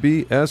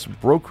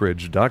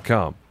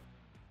nbsbrokerage.com.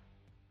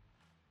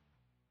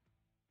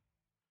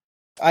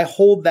 I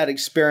hold that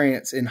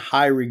experience in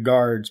high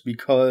regards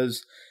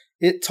because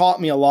it taught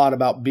me a lot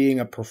about being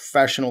a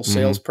professional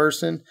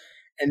salesperson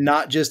and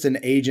not just an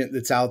agent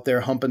that's out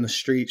there humping the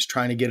streets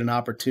trying to get an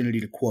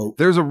opportunity to quote.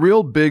 There's a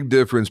real big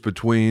difference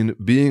between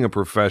being a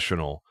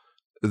professional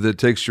that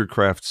takes your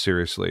craft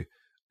seriously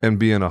and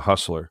being a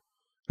hustler.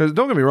 Because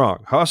don't get me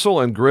wrong, hustle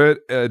and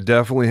grit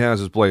definitely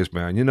has its place,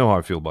 man. You know how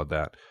I feel about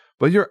that.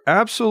 But you're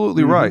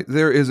absolutely right.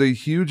 There is a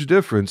huge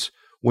difference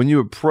when you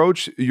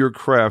approach your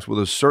craft with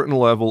a certain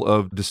level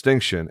of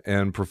distinction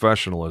and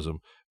professionalism.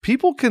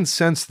 People can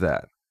sense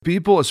that.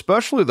 People,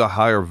 especially the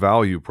higher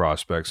value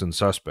prospects and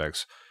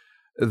suspects,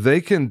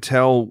 they can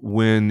tell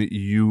when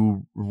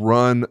you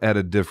run at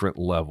a different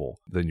level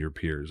than your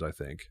peers, I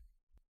think.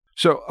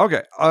 So,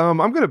 okay, I'm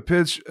going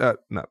to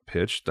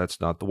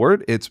that's not the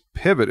word. It's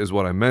pivot is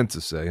what I meant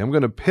to say. I'm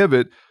going to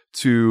pivot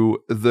to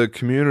the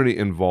community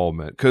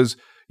involvement because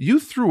you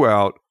threw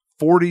out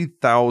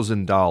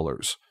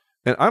 $40,000.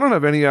 And I don't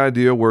have any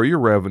idea where your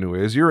revenue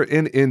is. You're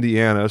in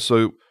Indiana,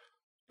 so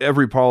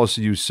every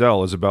policy you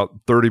sell is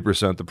about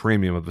 30% the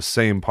premium of the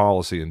same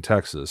policy in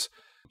Texas.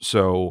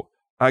 So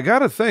I got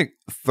to think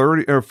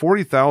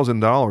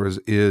 $40,000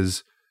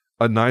 is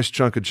a nice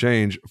chunk of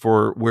change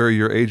for where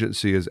your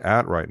agency is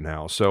at right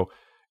now. So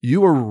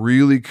you are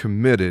really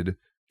committed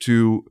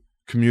to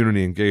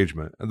community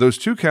engagement. Those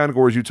two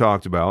categories you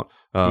talked about,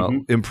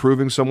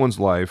 improving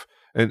someone's life,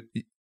 and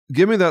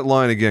give me that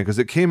line again, because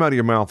it came out of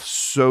your mouth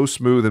so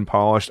smooth and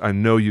polished. I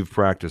know you've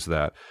practiced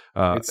that.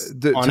 It's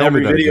on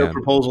every video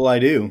proposal I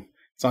do.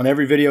 It's on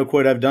every video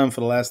quote I've done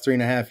for the last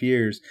 3.5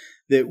 years.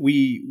 That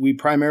we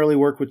primarily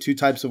work with two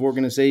types of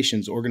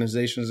organizations.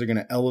 Organizations that are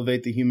going to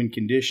elevate the human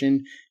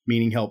condition,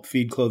 meaning help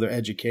feed, clothe, or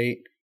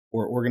educate.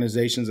 or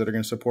organizations that are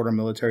going to support our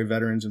military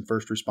veterans and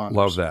first responders.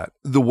 Love that.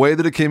 The way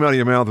that it came out of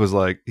your mouth was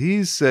like,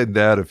 he said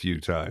that a few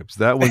times.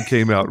 That one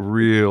came out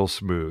real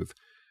smooth.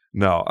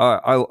 No,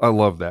 I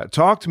love that.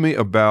 Talk to me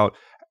about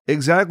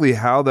exactly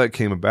how that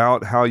came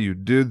about, how you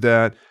did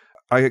that.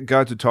 I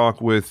got to talk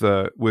with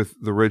the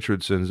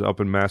Richardsons up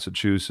in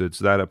Massachusetts.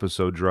 That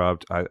episode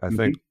dropped, I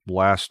think,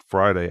 last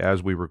Friday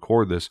as we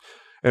record this.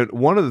 And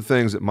one of the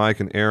things that Mike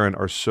and Aaron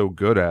are so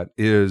good at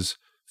is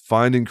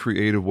finding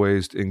creative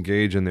ways to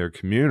engage in their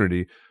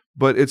community.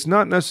 But it's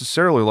not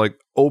necessarily like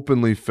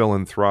openly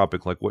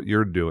philanthropic like what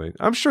you're doing.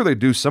 I'm sure they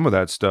do some of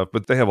that stuff,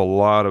 but they have a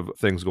lot of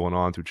things going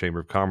on through Chamber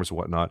of Commerce and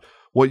whatnot.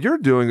 What you're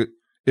doing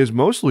is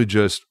mostly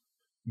just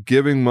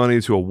giving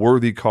money to a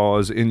worthy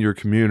cause in your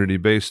community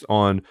based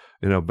on,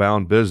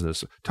 bound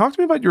business. Talk to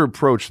me about your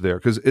approach there,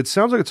 because it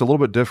sounds like it's a little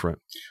bit different.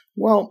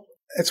 Well,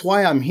 that's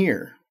why I'm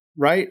here,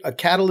 right? A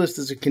catalyst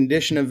is a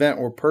condition, event,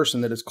 or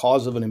person that is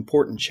cause of an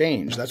important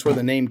change. That's where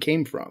the name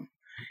came from.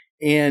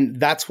 And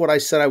that's what I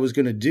said I was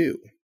going to do.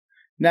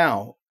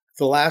 Now,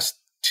 the last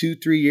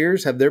 2-3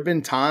 years, have there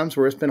been times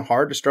where it's been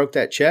hard to stroke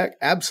that check?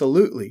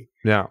 Absolutely.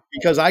 Yeah.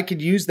 Because I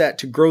could use that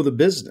to grow the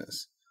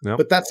business. Yep.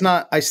 But that's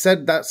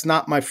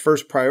not my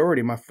first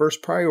priority. My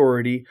first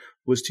priority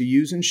was to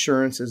use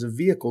insurance as a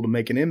vehicle to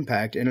make an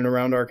impact in and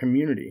around our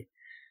community.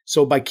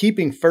 So by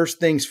keeping first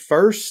things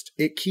first,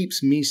 it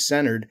keeps me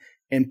centered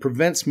and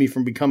prevents me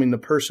from becoming the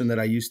person that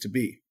I used to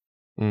be.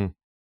 Mm.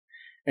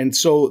 And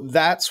so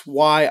that's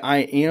why I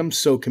am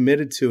so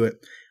committed to it.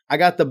 I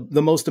got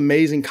the most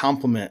amazing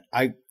compliment.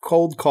 I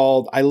cold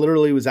called. I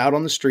literally was out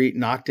on the street,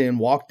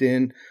 walked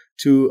in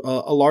to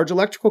a large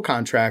electrical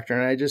contractor.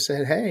 And I just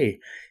said, hey,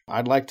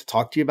 I'd like to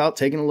talk to you about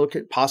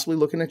possibly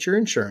looking at your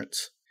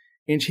insurance.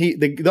 And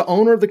the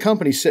owner of the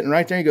company sitting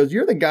right there, he goes,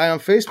 you're the guy on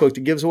Facebook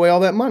that gives away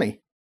all that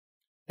money.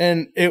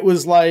 And it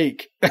was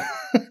like,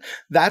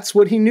 that's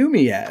what he knew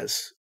me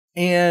as.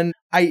 And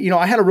I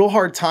had a real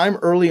hard time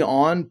early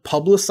on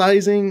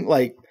publicizing,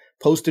 like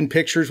posting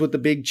pictures with the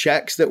big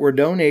checks that we're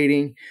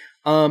donating,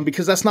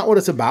 because that's not what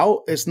it's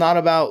about. It's not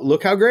about,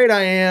 look how great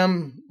I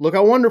am, look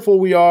how wonderful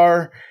we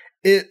are.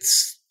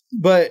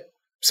 But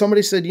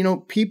somebody said,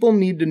 people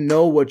need to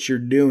know what you're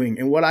doing.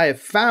 And what I have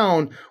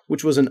found,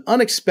 which was an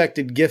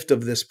unexpected gift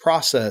of this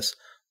process,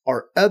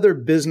 are other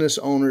business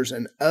owners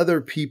and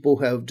other people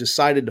who have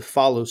decided to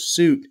follow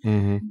suit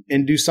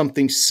and do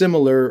something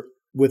similar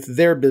with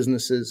their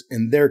businesses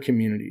and their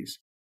communities.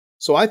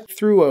 So I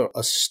threw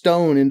a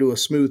stone into a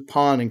smooth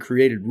pond and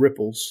created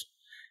ripples.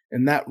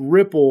 And that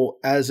ripple,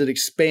 as it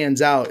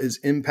expands out, is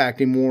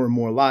impacting more and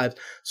more lives.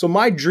 So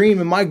my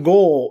dream and my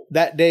goal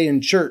that day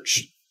in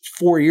church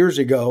 4 years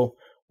ago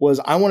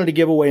was I wanted to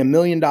give away $1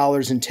 million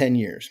in 10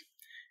 years.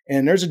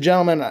 And there's a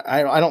gentleman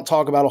I don't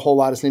talk about a whole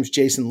lot. His name's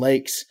Jason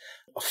Lakes,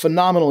 a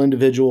phenomenal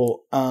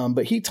individual.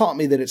 But he taught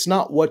me that it's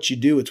not what you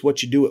do, it's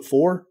what you do it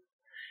for.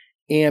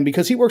 And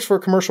because he works for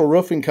a commercial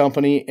roofing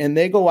company, and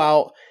they go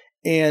out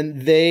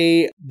and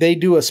they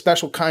do a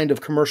special kind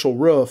of commercial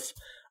roof.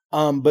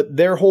 But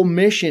their whole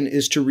mission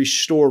is to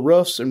restore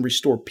roofs and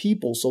restore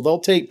people. So they'll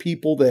take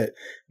people that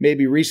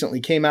maybe recently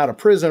came out of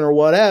prison or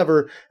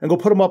whatever and go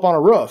put them up on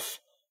a roof.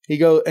 He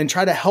goes and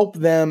try to help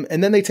them.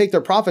 And then they take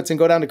their profits and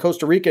go down to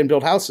Costa Rica and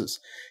build houses.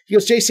 He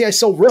goes, JC, I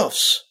sell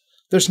roofs.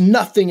 There's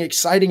nothing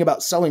exciting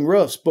about selling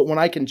roofs, but when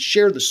I can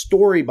share the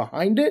story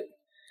behind it,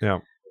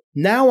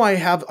 now I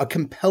have a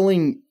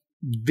compelling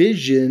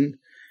vision.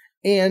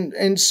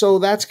 And so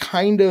that's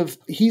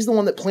he's the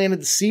one that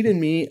planted the seed in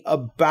me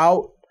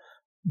about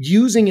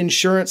using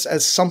insurance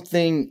as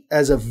something,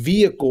 as a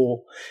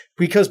vehicle,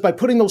 because by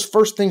putting those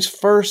first things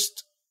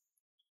first,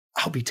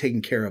 I'll be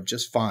taken care of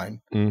just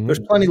fine. There's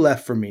plenty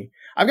left for me.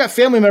 I've got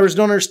family members who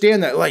don't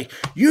understand that. Like,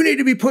 you need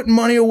to be putting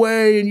money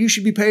away and you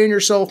should be paying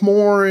yourself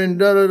more and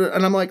da-da-da.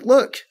 And I'm like,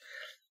 look,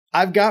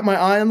 I've got my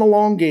eye on the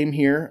long game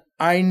here.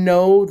 I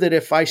know that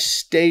if I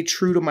stay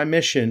true to my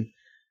mission,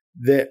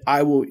 that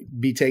I will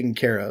be taken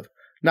care of.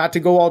 Not to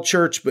go all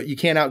church, but you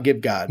can't outgive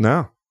God.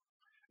 No.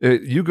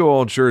 You go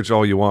all church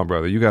all you want,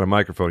 brother. You got a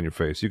microphone in your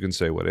face. You can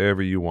say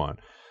whatever you want.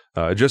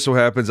 It just so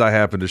happens I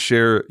happen to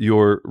share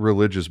your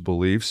religious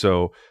beliefs.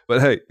 So, but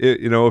hey,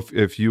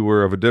 if you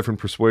were of a different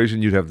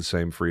persuasion, you'd have the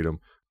same freedom.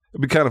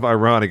 It'd be kind of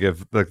ironic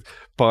if the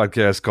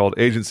podcast called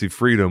Agency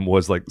Freedom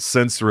was like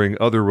censoring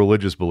other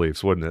religious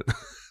beliefs, wouldn't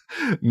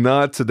it?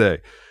 Not today.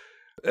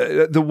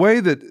 The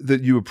way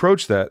that you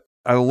approach that,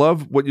 I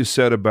love what you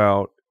said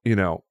about,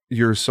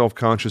 you're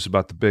self-conscious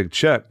about the big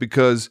check,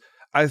 because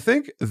I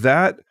think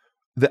that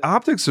the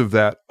optics of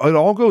that, it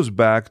all goes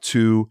back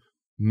to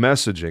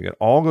messaging. It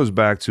all goes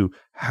back to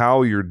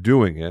how you're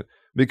doing it,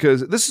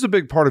 because this is a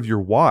big part of your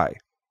why.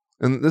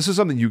 And this is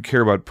something you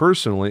care about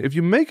personally. If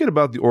you make it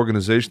about the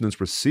organization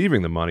that's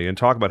receiving the money and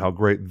talk about how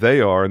great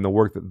they are and the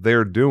work that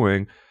they're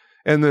doing,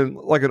 and then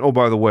oh,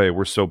 by the way,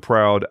 we're so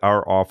proud,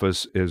 our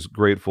office is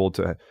grateful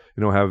to,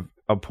 have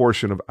a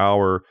portion of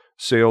our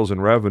sales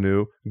and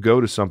revenue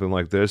go to something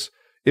like this.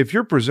 If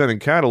you're presenting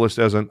Catalyst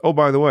as oh,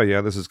 by the way,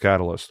 yeah, this is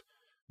Catalyst,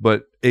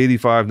 but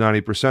 85,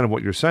 90% of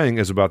what you're saying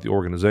is about the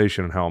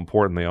organization and how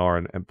important they are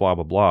and blah,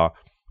 blah, blah.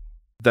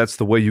 that's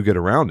the way you get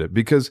around it,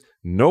 because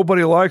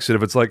nobody likes it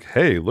if it's like,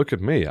 hey, look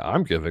at me,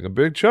 I'm giving a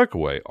big check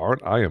away.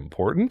 Aren't I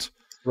important?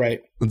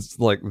 Right. It's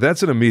like,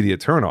 that's an immediate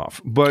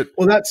turnoff. But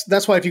well,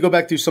 that's why if you go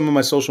back through some of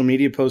my social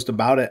media posts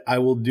about it, I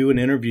will do an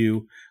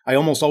interview. I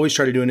almost always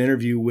try to do an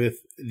interview with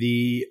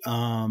the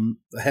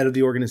head of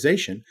the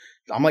organization.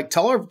 I'm like,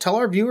 tell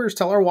our viewers,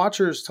 tell our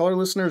watchers, tell our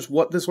listeners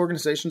what this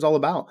organization is all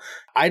about.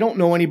 I don't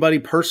know anybody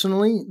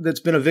personally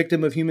that's been a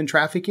victim of human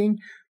trafficking,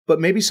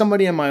 but maybe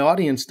somebody in my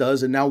audience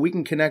does, and now we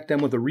can connect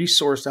them with a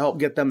resource to help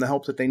get them the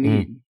help that they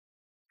need.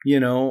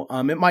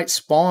 It might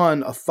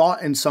spawn a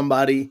thought in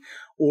somebody,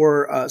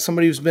 or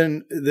somebody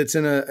that's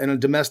in a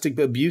domestic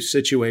abuse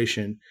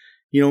situation.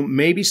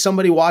 Maybe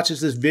somebody watches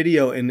this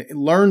video and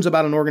learns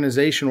about an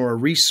organization or a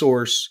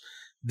resource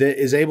that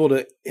is able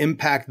to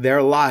impact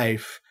their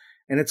life.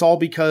 And it's all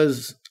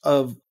because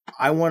of,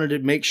 I wanted to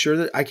make sure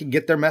that I could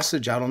get their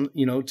message out on,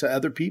 to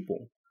other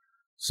people.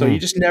 So you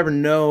just never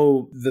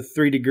know the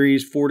 3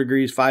 degrees, 4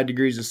 degrees, 5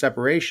 degrees of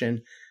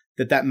separation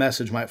that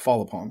message might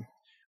fall upon.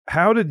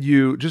 How did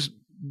you, just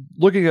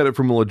looking at it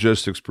from a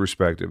logistics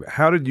perspective,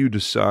 how did you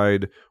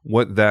decide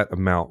what that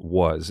amount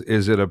was?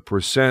 Is it a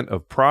percent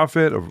of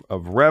profit,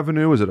 of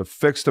revenue? Is it a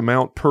fixed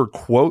amount per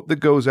quote that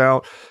goes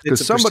out?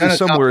 It's a percent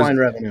of top line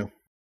revenue.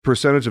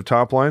 Percentage of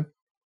top line?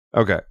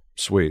 Okay,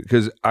 sweet.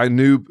 Because I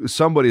knew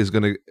somebody is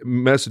going to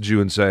message you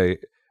and say,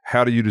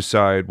 how do you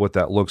decide what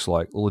that looks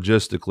like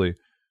logistically?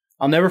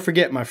 I'll never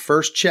forget my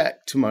first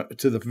check to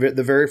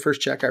the very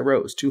first check I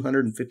wrote was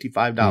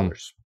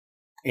 $255.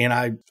 And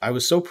I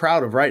was so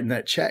proud of writing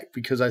that check,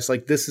 because I was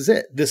like, this is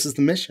it. This is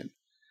the mission.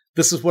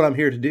 This is what I'm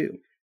here to do.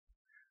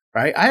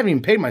 Right? I haven't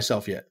even paid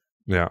myself yet.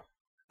 Yeah.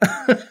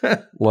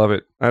 Love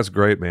it. That's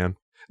great, man.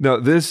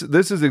 No, this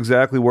is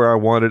exactly where I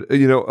wanted,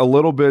 a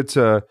little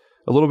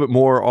bit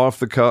more off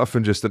the cuff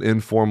and just an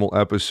informal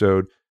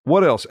episode.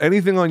 What else?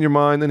 Anything on your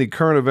mind? Any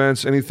current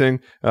events? Anything?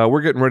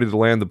 We're getting ready to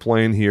land the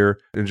plane here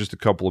in just a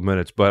couple of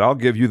minutes, but I'll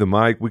give you the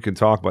mic. We can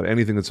talk about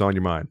anything that's on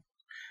your mind.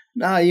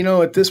 Nah,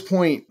 at this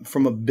point,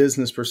 from a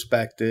business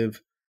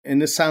perspective,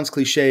 and this sounds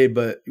cliche,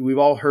 but we've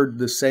all heard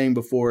this saying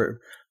before,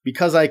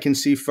 because I can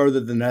see further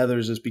than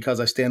others is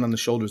because I stand on the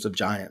shoulders of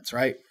giants,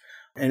 right?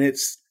 And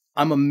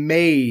I'm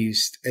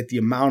amazed at the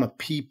amount of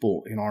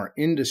people in our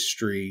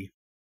industry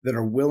that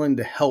are willing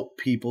to help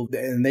people,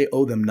 and they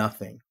owe them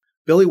nothing.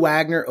 Billy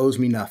Wagner owes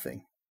me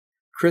nothing.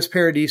 Chris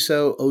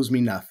Paradiso owes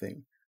me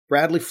nothing.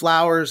 Bradley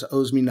Flowers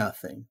owes me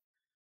nothing.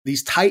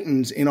 These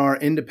titans in our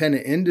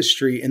independent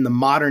industry, in the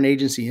modern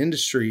agency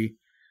industry,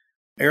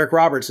 Eric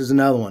Roberts is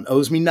another one,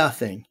 owes me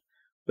nothing,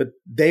 but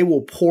they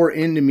will pour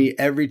into me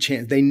every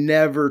chance. They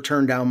never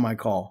turn down my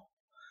call.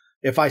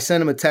 If I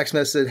send them a text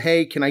message,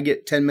 hey, can I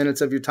get 10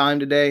 minutes of your time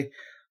today?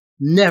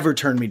 Never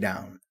turn me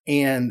down.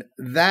 And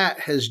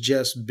that has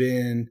just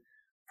been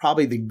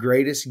probably the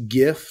greatest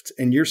gift.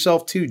 And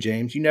yourself too,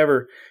 James. You've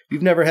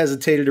never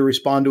hesitated to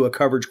respond to a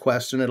coverage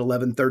question at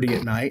 11:30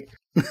 at night.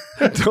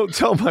 Don't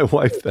tell my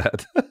wife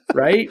that.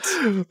 Right?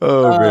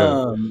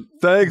 Oh, man.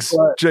 Thanks,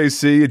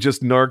 JC. You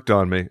just narked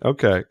on me.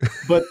 Okay.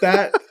 But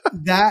that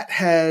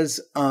has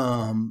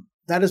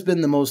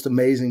been the most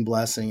amazing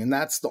blessing. And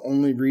that's the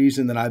only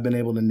reason that I've been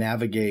able to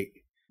navigate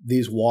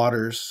these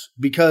waters.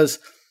 Because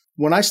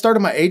when I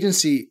started my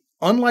agency,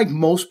 unlike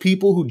most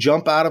people who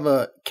jump out of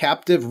a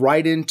captive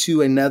right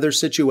into another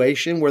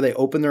situation where they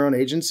open their own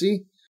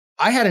agency,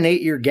 I had an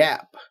 8-year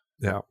gap.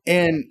 Yeah.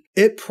 And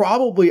it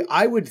probably,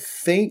 I would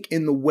think,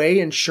 in the way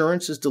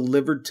insurance is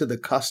delivered to the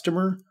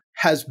customer,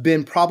 has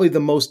been probably the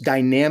most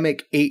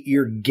dynamic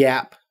 8-year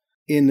gap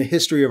in the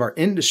history of our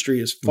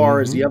industry as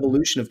far as the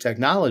evolution of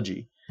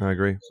technology. I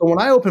agree. So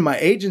when I opened my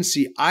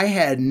agency, I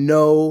had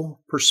no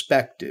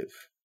perspective.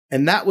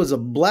 And that was a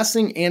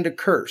blessing and a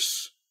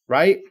curse,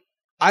 right?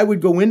 I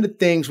would go into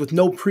things with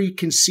no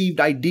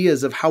preconceived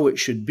ideas of how it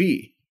should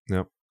be.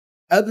 Yep.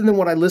 Other than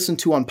what I listened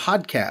to on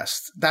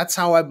podcasts. That's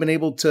how I've been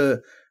able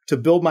to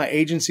build my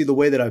agency the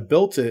way that I've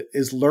built it,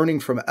 is learning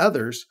from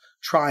others,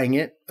 trying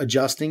it,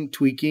 adjusting,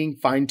 tweaking,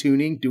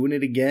 fine-tuning, doing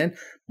it again,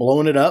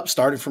 blowing it up,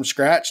 starting from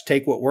scratch,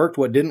 take what worked,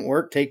 what didn't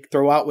work,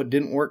 throw out what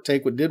didn't work,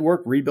 take what did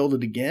work, rebuild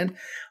it again.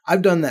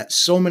 I've done that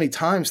so many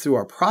times through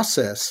our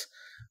process.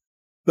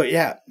 But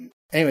yeah,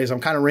 anyways, I'm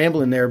kind of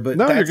rambling there. But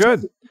no, you're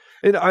good.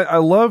 And I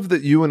love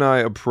that you and I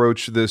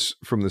approach this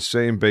from the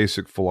same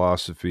basic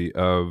philosophy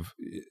of,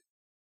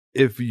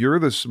 if you're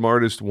the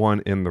smartest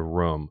one in the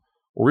room,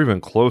 or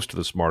even close to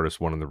the smartest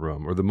one in the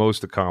room, or the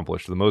most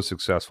accomplished, or the most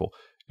successful,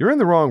 you're in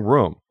the wrong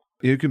room.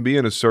 You can be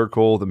in a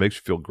circle that makes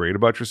you feel great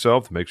about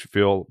yourself, that makes you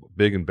feel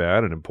big and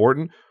bad and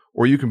important,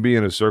 or you can be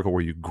in a circle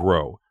where you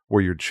grow,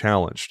 where you're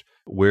challenged,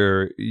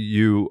 where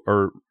you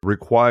are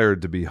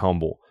required to be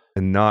humble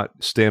and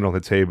not stand on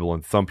the table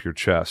and thump your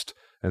chest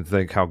and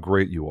think how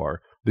great you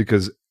are,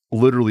 because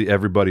literally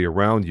everybody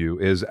around you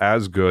is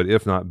as good,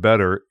 if not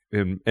better,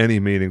 in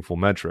any meaningful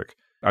metric.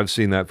 I've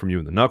seen that from you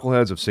in the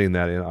Knuckleheads. I've seen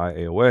that in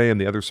IAOA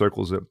and the other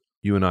circles that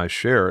you and I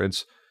share.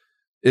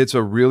 It's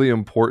a really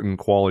important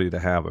quality to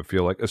have, I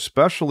feel like,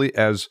 especially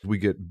as we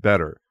get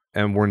better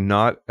and we're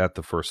not at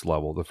the first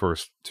level, the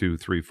first 2,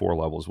 3, 4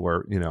 levels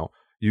where,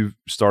 you've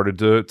started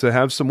to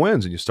have some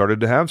wins and you started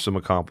to have some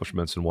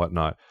accomplishments and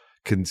whatnot.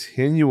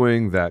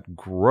 Continuing that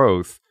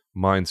growth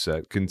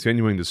mindset,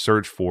 continuing to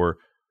search for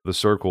the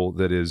circle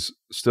that is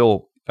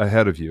still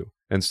ahead of you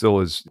and still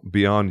is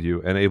beyond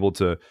you and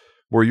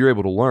where you're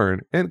able to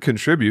learn and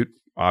contribute.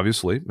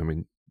 Obviously, I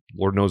mean,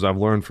 Lord knows I've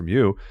learned from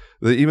you.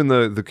 Even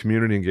the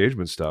community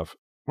engagement stuff,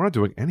 we're not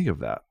doing any of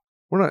that.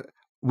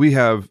 We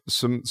have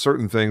some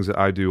certain things that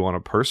I do on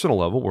a personal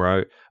level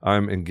where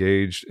I'm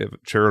engaged in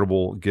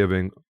charitable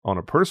giving on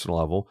a personal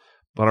level,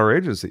 but our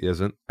agency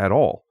isn't at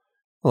all.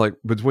 Like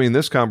between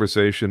this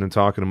conversation and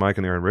talking to Mike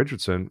and Aaron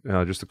Richardson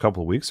just a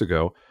couple of weeks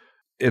ago,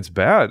 it's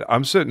bad.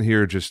 I'm sitting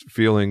here just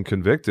feeling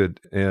convicted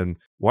and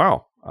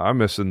wow, I'm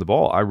missing the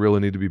ball. I really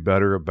need to be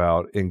better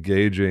about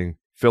engaging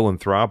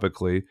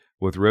philanthropically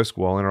with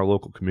Riskwell in our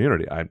local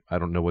community. I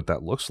don't know what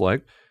that looks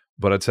like,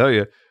 but I tell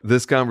you,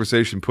 this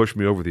conversation pushed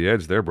me over the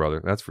edge there,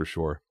 brother. That's for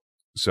sure.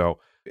 So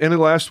any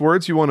last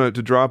words you want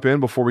to drop in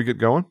before we get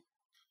going?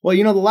 Well,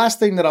 the last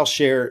thing that I'll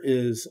share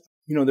is,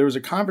 there was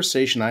a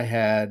conversation I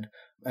had,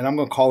 and I'm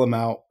going to call him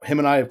out. Him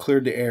and I have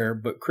cleared the air,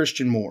 but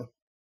Christian Moore.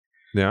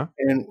 Yeah.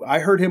 And I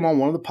heard him on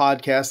one of the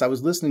podcasts I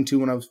was listening to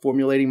when I was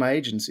formulating my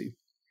agency.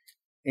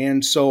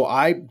 And so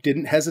I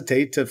didn't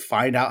hesitate to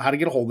find out how to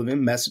get a hold of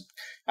him,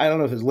 I don't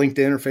know if it's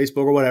LinkedIn or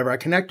Facebook or whatever. I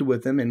connected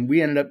with him and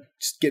we ended up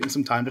just getting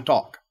some time to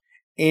talk.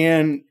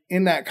 And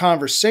in that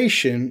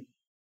conversation,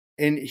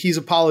 and he's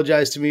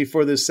apologized to me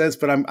for this sense,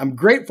 but I'm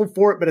grateful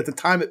for it. But at the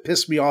time it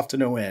pissed me off to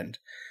no end.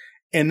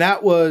 And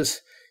that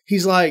was,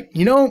 he's like,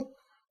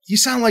 you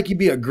sound like you'd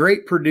be a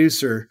great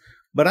producer,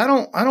 but I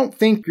don't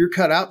think you're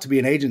cut out to be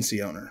an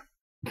agency owner.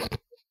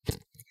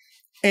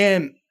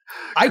 And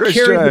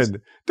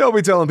Christian, don't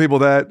be telling people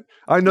that.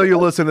 I know you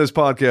listen to this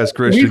podcast,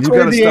 Christian. You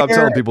got to stop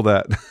telling people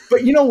that.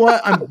 But you know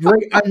what?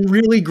 I'm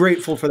really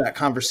grateful for that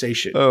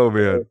conversation. Oh,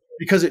 man.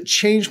 Because it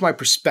changed my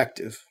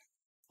perspective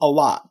a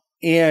lot.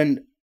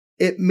 And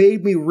it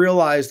made me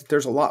realize that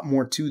there's a lot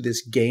more to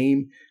this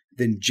game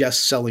than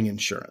just selling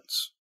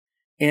insurance.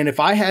 And if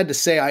I had to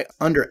say I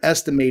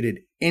underestimated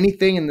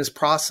anything in this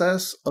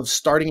process of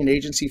starting an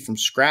agency from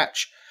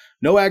scratch,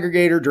 no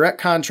aggregator, direct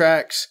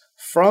contracts,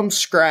 from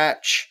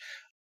scratch,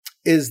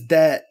 is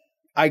that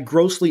I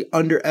grossly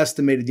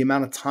underestimated the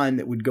amount of time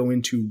that would go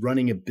into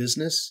running a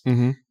business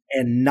and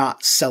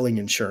not selling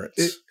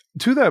insurance.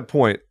 To that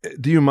point,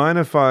 do you mind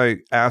if I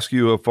ask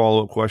you a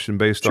follow-up question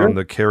based on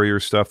the carrier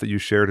stuff that you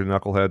shared in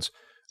Knuckleheads?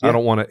 Yeah. I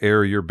don't want to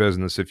air your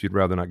business if you'd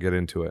rather not get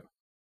into it.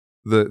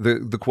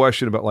 The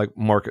question about like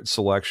market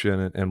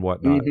selection and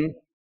whatnot. Mm-hmm.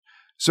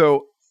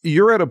 So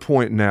you're at a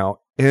point now,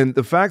 and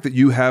the fact that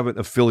you haven't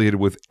affiliated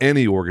with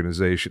any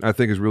organization, I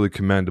think is really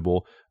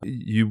commendable.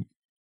 You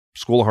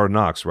School of Hard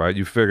Knocks, right?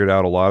 You figured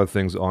out a lot of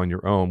things on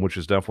your own, which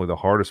is definitely the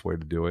hardest way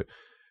to do it.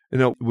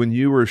 When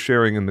you were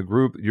sharing in the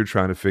group, you're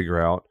trying to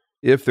figure out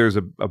if there's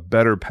a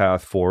better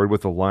path forward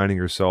with aligning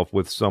yourself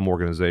with some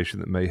organization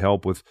that may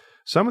help with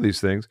some of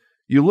these things.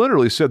 You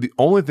literally said the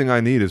only thing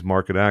I need is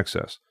market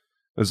access.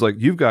 It's like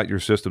you've got your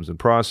systems and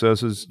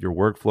processes, your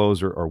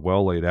workflows are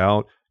well laid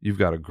out. You've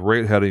got a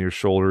great head on your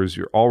shoulders.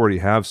 You already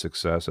have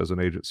success as an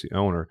agency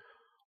owner.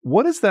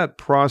 What is that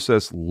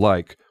process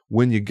like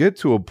when you get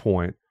to a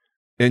point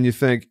and you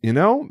think,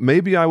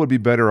 maybe I would be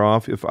better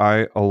off if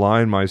I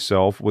align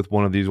myself with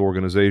one of these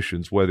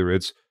organizations, whether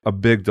it's a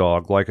big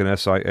dog like an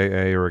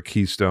SIAA or a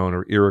Keystone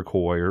or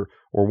Iroquois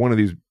or one of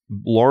these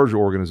large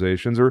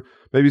organizations, or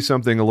maybe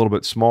something a little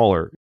bit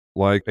smaller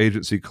like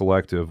Agency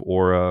Collective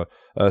or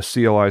a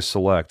CLI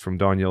Select from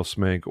Danielle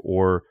Smink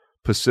or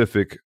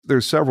Pacific.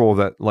 There's several of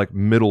that like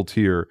middle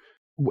tier.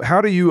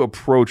 How do you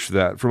approach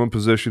that from a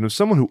position of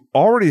someone who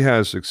already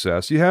has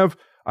success? You have,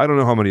 I don't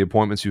know how many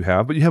appointments you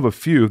have, but you have a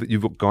few that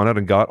you've gone out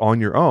and got on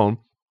your own.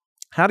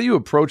 How do you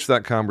approach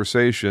that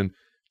conversation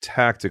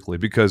tactically?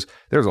 Because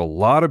there's a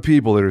lot of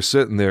people that are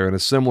sitting there in a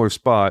similar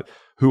spot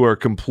who are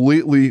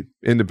completely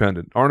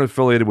independent, aren't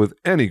affiliated with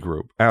any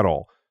group at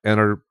all, and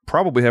are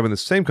probably having the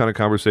same kind of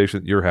conversation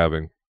that you're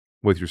having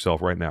with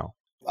yourself right now.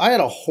 I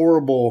had a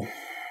horrible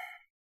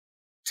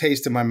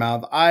taste in my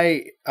mouth.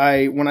 I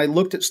when I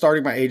looked at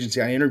starting my agency,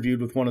 I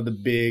interviewed with one of the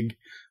big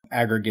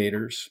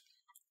aggregators,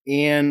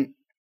 and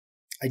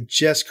I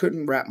just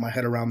couldn't wrap my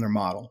head around their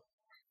model.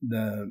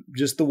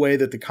 Just the way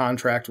that the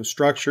contract was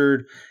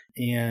structured,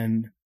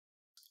 and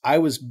I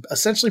was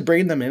essentially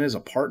bringing them in as a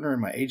partner in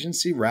my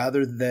agency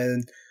rather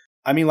than,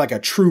 like a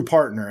true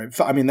partner.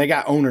 They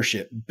got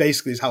ownership,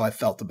 basically is how I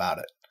felt about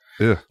it.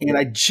 Yeah. And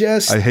I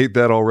hate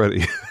that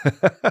already.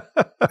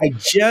 I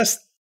just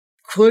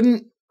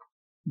couldn't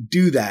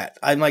do that.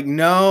 I'm like,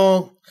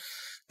 no,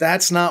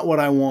 that's not what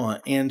I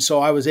want. And so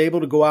I was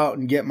able to go out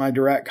and get my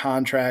direct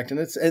contract,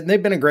 and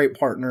they've been a great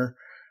partner,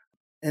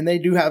 and they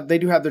do have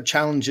their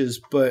challenges,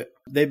 but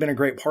they've been a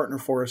great partner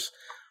for us.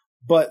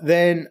 But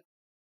then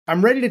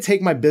I'm ready to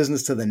take my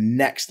business to the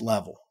next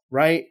level,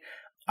 right?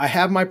 I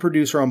have my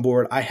producer on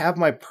board. I have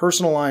my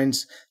personal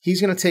lines.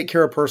 He's going to take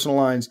care of personal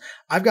lines.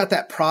 I've got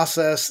that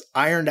process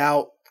ironed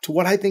out to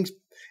what I think.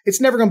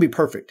 It's never going to be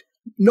perfect.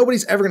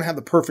 Nobody's ever going to have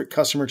the perfect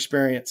customer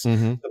experience,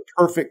 the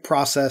perfect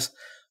process.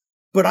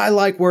 but I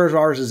like where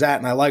ours is at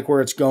and I like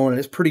where it's going. And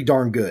it's pretty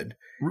darn good.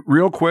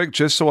 Real quick,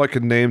 just so I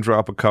can name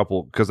drop a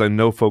couple, because I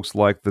know folks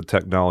like the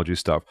technology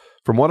stuff.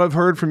 From what I've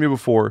heard from you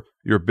before,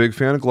 you're a big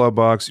fan of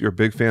Glovebox. You're a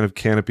big fan of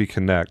Canopy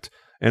Connect.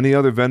 Any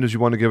other vendors you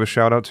want to give a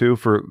shout out to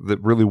that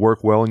really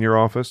work well in your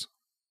office?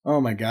 Oh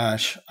my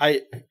gosh.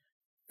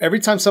 Every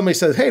time somebody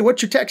says, hey,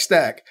 what's your tech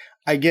stack?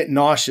 I get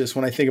nauseous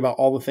when I think about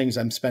all the things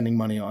I'm spending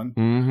money on.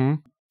 Mm-hmm.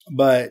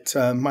 But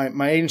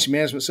my agency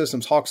management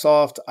system's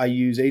Hawksoft. I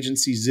use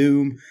Agency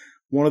Zoom.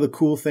 One of the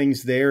cool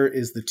things there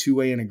is the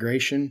two-way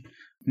integration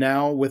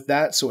now with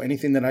that. So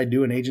anything that I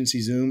do in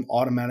Agency Zoom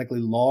automatically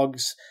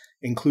logs,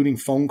 including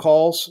phone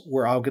calls,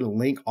 where I'll get a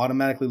link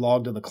automatically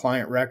logged to the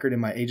client record in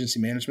my agency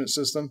management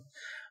system.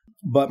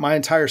 But my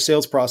entire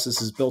sales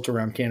process is built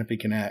around Canopy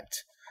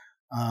Connect.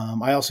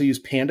 I also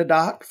use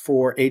PandaDoc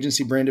for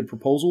agency branded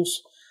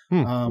proposals,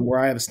 where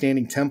I have a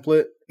standing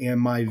template and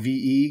my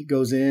VE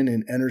goes in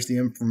and enters the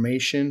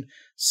information,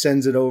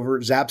 sends it over,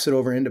 zaps it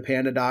over into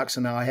PandaDoc. So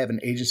now I have an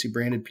agency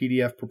branded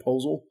PDF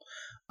proposal.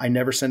 I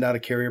never send out a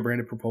carrier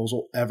branded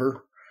proposal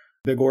ever,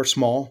 big or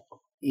small.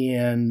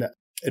 And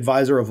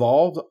Advisor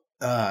Evolved,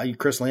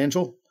 Chris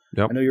Langell.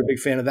 Yep. I know you're a big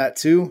fan of that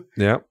too.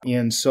 Yeah.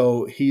 And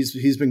so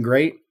he's been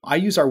great. I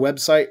use our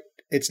website.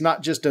 It's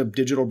not just a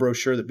digital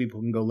brochure that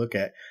people can go look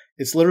at.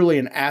 It's literally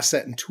an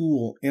asset and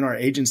tool in our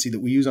agency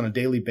that we use on a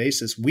daily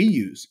basis.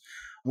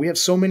 We have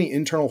so many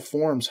internal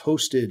forms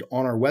hosted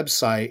on our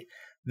website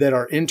that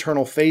are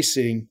internal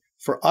facing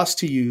for us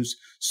to use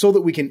so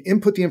that we can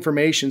input the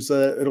information so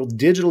that it'll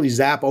digitally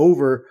zap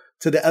over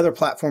to the other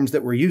platforms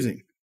that we're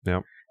using.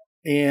 Yeah.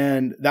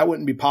 And that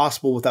wouldn't be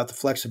possible without the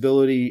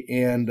flexibility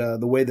and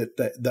the way that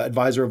the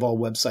Advisor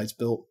Evolved website's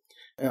built.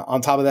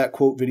 On top of that,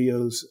 quote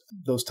videos,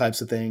 those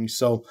types of things.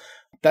 So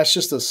that's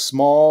just a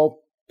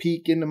small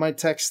peek into my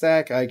tech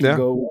stack. I could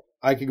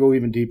go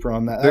even deeper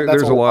on that.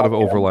 There's a lot of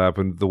overlap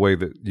in the way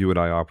that you and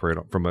I operate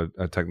from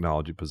a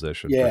technology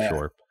position, for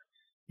sure.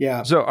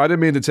 Yeah. So I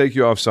didn't mean to take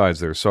you off sides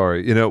there.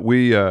 Sorry.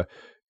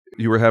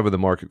 You were having the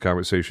market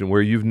conversation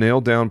where you've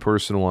nailed down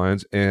personal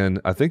lines,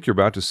 and I think you're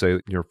about to say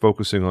that you're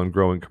focusing on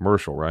growing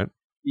commercial, right?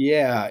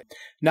 Yeah.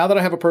 Now that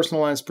I have a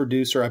personal lines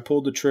producer, I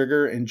pulled the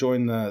trigger and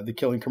joined the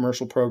Killing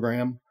Commercial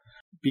program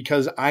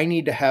because I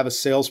need to have a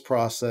sales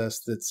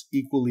process that's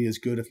equally as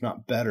good, if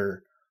not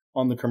better,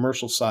 on the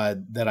commercial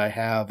side that I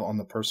have on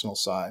the personal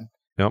side.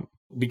 Yep.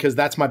 Because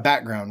that's my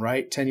background,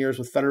 right? 10 years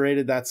with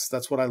Federated,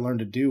 that's what I learned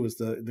to do is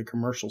the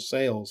commercial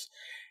sales.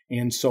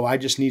 And so I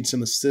just need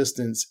some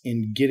assistance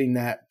in getting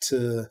that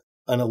to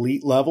an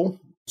elite level.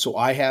 So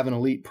I have an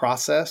elite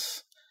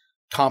process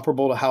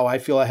comparable to how I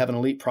feel I have an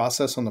elite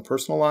process on the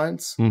personal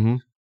lines. Mm-hmm.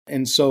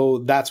 And so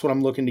that's what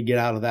I'm looking to get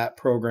out of that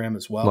program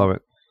as well. Love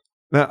it.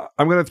 Now,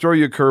 I'm going to throw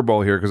you a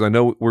curveball here because I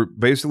know we're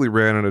basically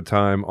ran out of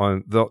time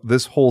on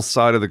this whole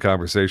side of the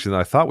conversation that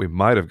I thought we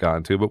might have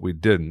gotten to, but we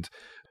didn't.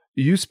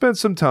 You spent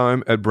some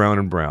time at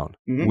Brown & Brown,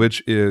 mm-hmm.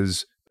 which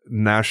is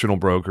national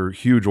broker,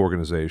 huge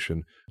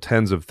organization,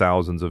 tens of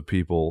thousands of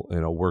people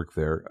work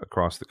there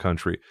across the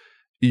country.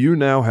 You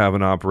now have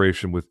an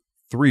operation with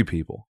 3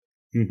 people,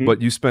 mm-hmm.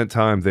 but you spent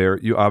time there.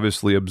 You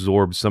obviously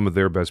absorbed some of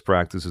their best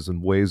practices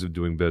and ways of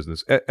doing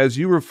business. As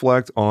you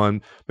reflect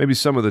on maybe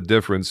some of the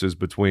differences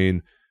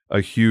between a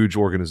huge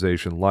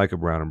organization like a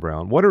Brown &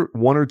 Brown, what are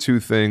 1 or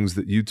 2 things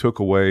that you took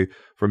away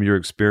from your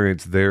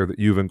experience there that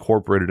you've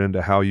incorporated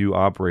into how you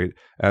operate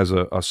as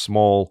a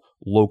small,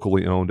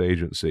 locally owned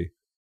agency?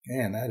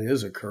 Man, that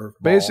is a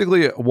curveball.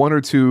 Basically, 1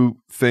 or 2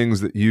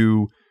 things that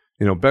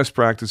best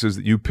practices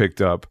that you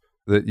picked up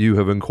that you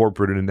have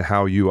incorporated into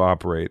how you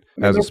operate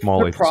as a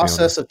small agency. The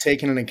process of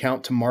taking an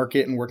account to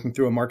market and working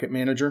through a market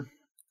manager,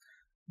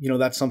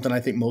 that's something I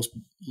think most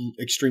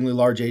extremely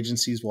large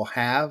agencies will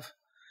have,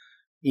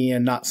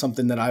 and not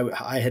something that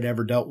I had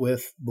ever dealt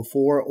with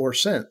before or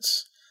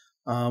since,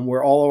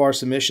 where all of our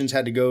submissions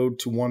had to go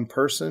to one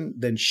person.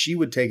 Then she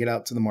would take it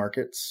out to the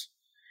markets,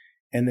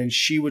 and then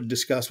she would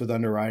discuss with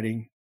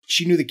underwriting.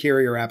 She knew the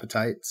carrier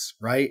appetites,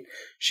 right?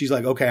 She's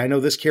like, okay, I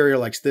know this carrier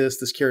likes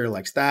this carrier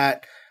likes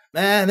that.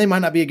 They might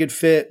not be a good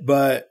fit,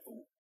 but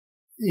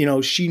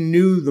she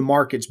knew the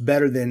markets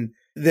better than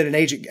an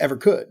agent ever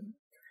could.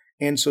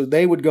 And so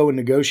they would go and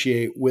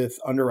negotiate with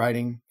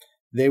underwriting.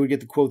 They would get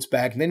the quotes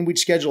back, and then we'd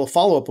schedule a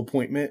follow-up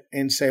appointment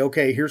and say,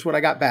 okay, here's what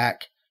I got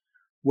back.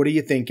 What are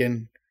you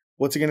thinking?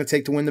 What's it going to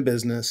take to win the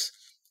business?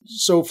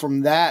 So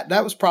from that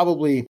was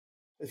probably,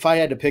 if I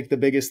had to pick, the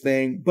biggest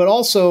thing. But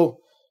also,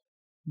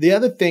 the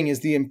other thing is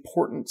the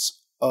importance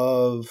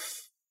of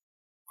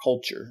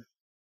culture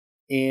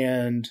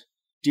and,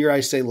 dare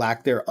I say,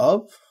 lack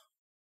thereof.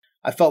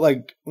 I felt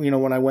like,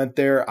 when I went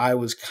there, I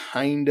was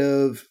kind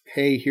of,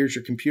 hey, here's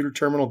your computer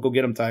terminal. Go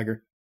get them,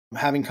 Tiger.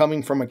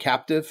 Coming from a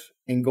captive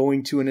and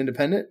going to an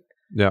independent,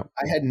 I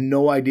had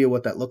no idea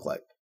what that looked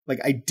like.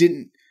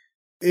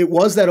 It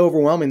was that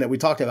overwhelming that we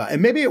talked about.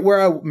 And maybe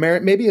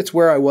it's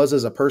where I was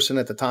as a person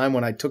at the time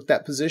when I took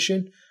that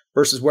position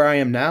versus where I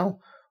am now.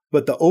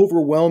 But the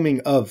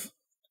overwhelming of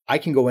I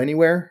can go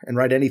anywhere and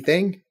write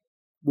anything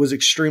was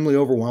extremely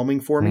overwhelming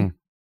for me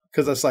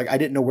because it's like I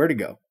didn't know where to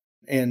go.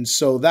 And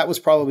so that was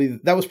probably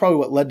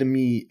what led to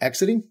me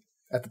exiting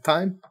at the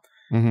time.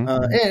 Mm-hmm.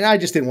 And I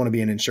just didn't want to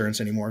be in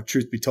insurance anymore.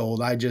 Truth be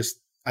told, I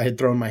had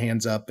thrown my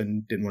hands up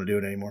and didn't want to do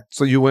it anymore.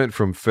 So you went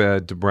from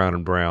Fed to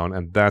Brown & Brown,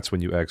 and that's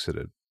when you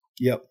exited.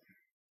 Yep.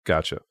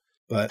 Gotcha.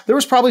 But there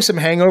was probably some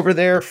hangover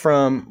there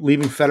from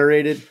leaving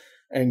Federated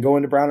and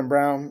going to Brown &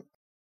 Brown,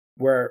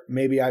 where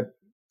maybe I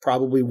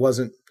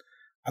wasn't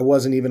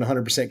even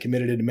 100%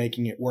 committed to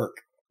making it work.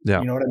 Yeah.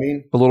 You know what I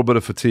mean? A little bit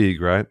of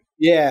fatigue, right?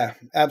 Yeah,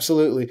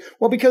 absolutely.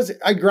 Well, because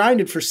I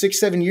grinded for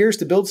 6-7 years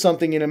to build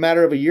something, in a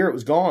matter of a year, it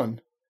was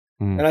gone.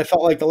 Mm. And I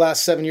felt like the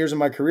last 7 years of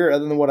my career,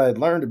 other than what I had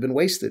learned, had been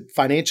wasted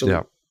financially.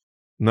 Yeah.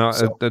 No,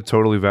 that's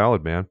totally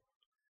valid, man.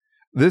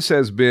 This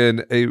has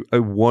been a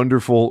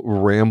wonderful,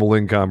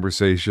 rambling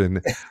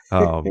conversation.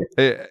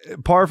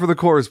 Par for the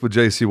course with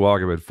J.C.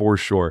 Wagaman, for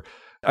sure.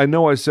 I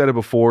know I said it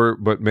before,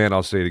 but man,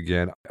 I'll say it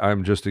again.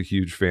 I'm just a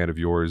huge fan of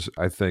yours.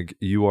 I think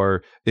you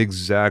are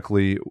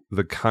exactly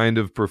the kind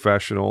of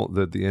professional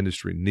that the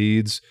industry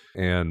needs.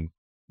 And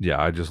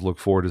yeah, I just look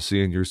forward to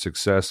seeing your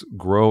success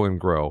grow and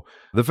grow.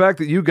 The fact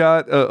that you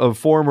got a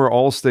former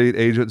Allstate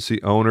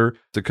agency owner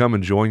to come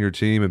and join your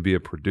team and be a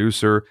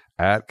producer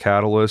at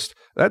Catalyst,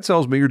 that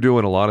tells me you're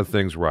doing a lot of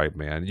things right,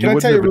 man. Can I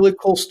tell you a really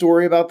cool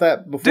story about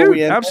that before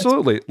we end?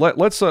 Absolutely.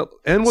 Let's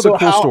end with a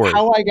cool story.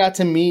 How I got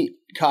to meet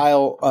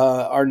Kyle,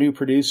 our new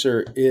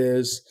producer,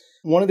 is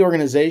one of the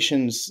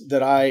organizations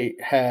that I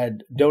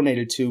had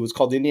donated to was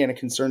called Indiana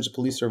Concerns of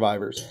Police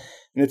Survivors.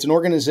 And it's an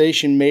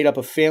organization made up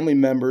of family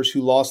members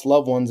who lost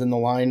loved ones in the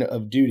line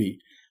of duty,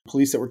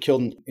 police that were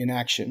killed in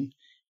action.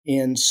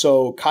 And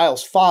so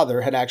Kyle's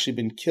father had actually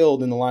been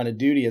killed in the line of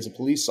duty as a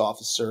police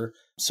officer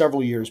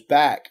several years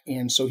back.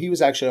 And so he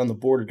was actually on the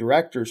board of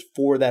directors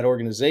for that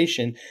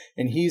organization.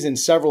 And he's in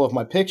several of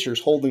my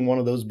pictures holding one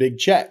of those big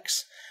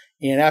checks.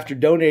 And after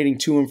donating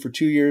to him for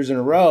 2 years in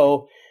a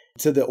row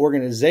to the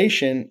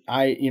organization,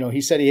 he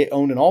said he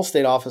owned an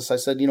Allstate office. I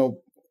said,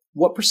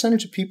 what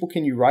percentage of people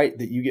can you write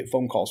that you get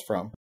phone calls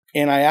from?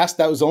 And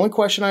that was the only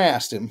question I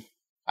asked him.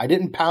 I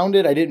didn't pound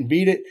it. I didn't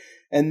beat it.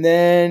 And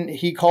then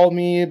he called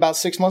me about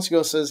 6 months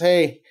ago, says,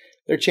 hey,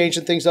 they're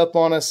changing things up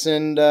on us.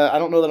 And I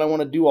don't know that I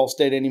want to do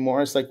Allstate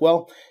anymore. It's like,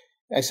 well,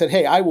 I said,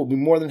 hey, I will be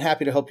more than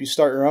happy to help you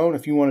start your own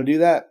if you want to do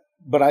that.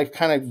 But I've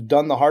kind of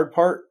done the hard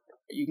part.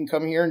 You can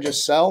come here and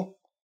just sell.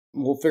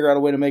 We'll figure out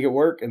a way to make it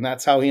work. And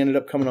that's how he ended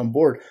up coming on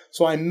board.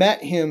 So I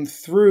met him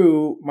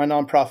through my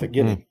nonprofit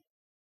giving.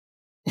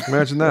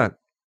 Imagine that.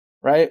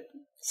 Right?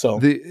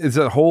 So it's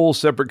a whole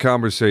separate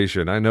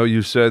conversation. I know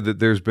you said that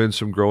there's been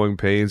some growing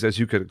pains, as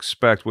you could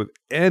expect with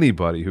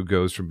anybody who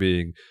goes from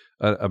being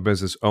a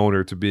business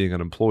owner to being an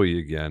employee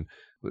again.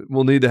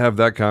 We'll need to have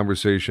that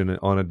conversation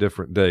on a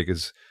different day,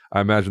 because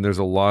I imagine there's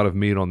a lot of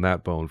meat on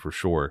that bone for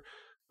sure.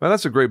 Now,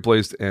 that's a great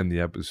place to end the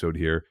episode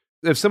here.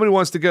 If somebody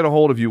wants to get a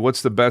hold of you,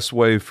 what's the best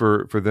way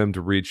for them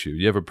to reach you?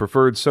 You have a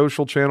preferred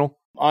social channel?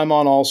 I'm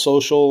on all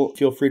social.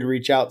 Feel free to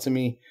reach out to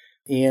me.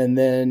 And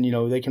then,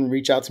 they can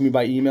reach out to me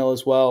by email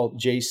as well,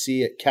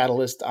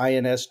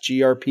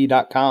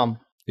 jc@catalystinsgrp.com.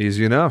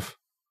 Easy enough.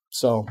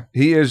 So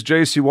he is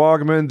J.C.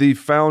 Wagaman, the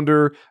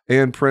founder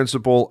and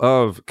principal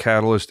of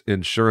Catalyst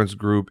Insurance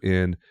Group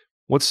in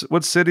what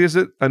city is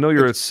it? I know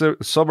you're a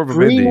suburb of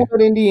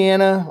Greenwood,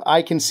 Indiana.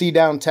 I can see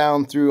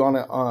downtown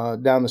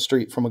down the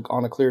street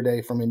on a clear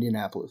day from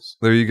Indianapolis.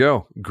 There you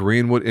go,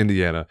 Greenwood,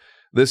 Indiana.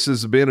 This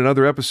has been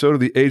another episode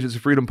of the Agency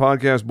Freedom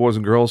Podcast, boys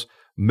and girls.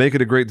 Make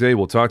it a great day.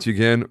 We'll talk to you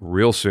again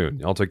real soon.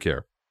 Y'all take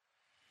care.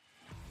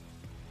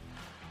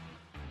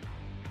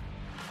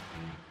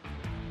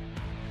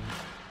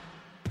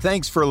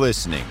 Thanks for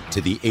listening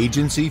to the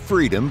Agency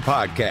Freedom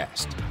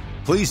Podcast.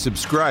 Please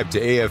subscribe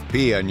to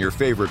AFP on your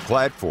favorite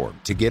platform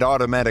to get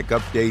automatic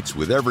updates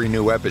with every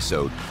new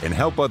episode and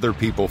help other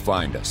people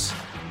find us.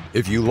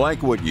 If you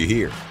like what you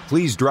hear,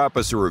 please drop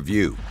us a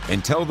review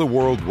and tell the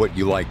world what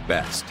you like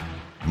best.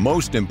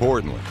 Most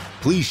importantly,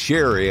 please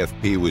share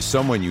AFP with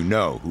someone you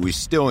know who is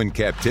still in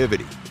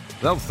captivity.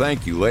 They'll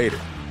thank you later.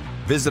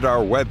 Visit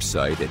our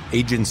website at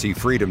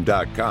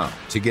agencyfreedom.com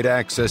to get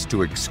access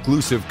to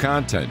exclusive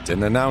content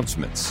and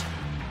announcements.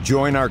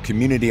 Join our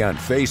community on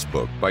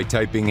Facebook by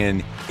typing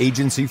in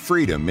Agency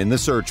Freedom in the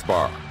search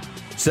bar.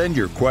 Send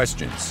your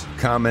questions,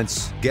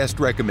 comments, guest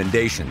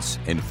recommendations,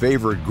 and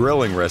favorite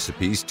grilling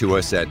recipes to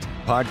us at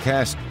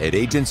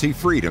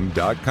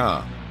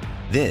podcast@agencyfreedom.com.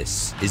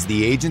 This is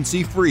the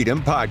Agency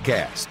Freedom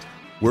Podcast,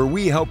 where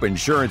we help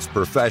insurance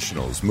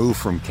professionals move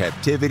from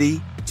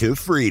captivity to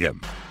freedom.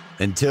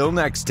 Until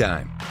next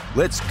time,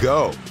 let's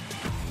go.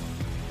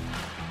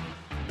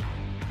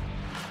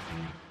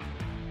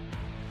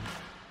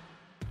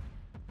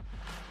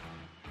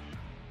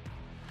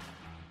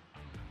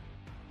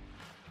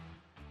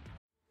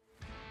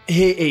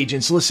 Hey,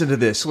 agents, listen to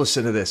this.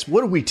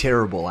 What are we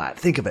terrible at?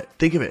 Think of it.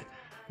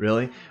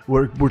 really.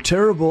 We're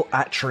terrible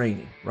at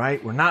training,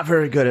 right? We're not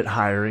very good at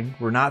hiring.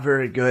 We're not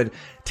very good,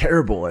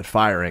 terrible at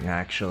firing,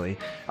 actually.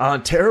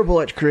 Terrible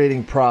at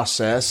creating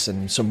process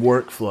and some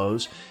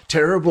workflows.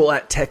 Terrible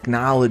at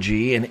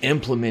technology and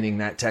implementing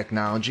that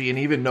technology and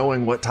even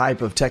knowing what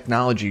type of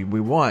technology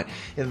we want.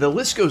 And the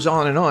list goes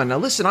on and on. Now,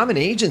 listen, I'm an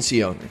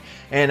agency owner,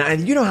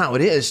 and you know how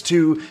it is.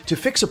 To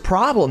fix a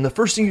problem, the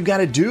first thing you got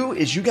to do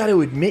is you got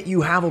to admit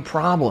you have a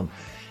problem.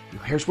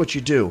 Here's what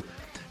you do.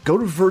 Go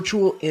to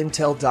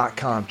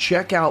virtualintel.com.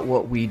 Check out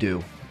what we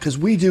do, because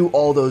we do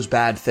all those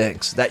bad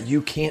things that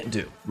you can't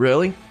do,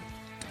 really.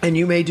 And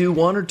you may do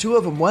one or two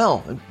of them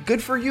well.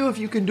 Good for you if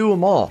you can do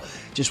them all.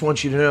 Just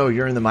want you to know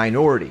you're in the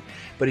minority.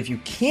 But if you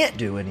can't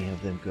do any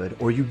of them good,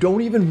 or you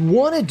don't even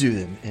want to do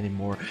them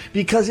anymore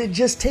because it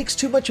just takes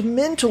too much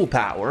mental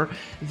power,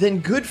 then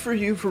good for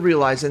you for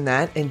realizing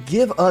that, and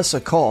give us a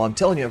call. I'm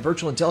telling you, at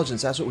Virtual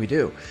Intelligence, that's what we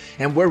do.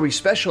 And where we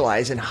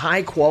specialize in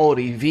high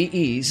quality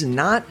VEs,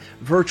 not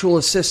virtual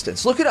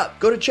assistants. Look it up.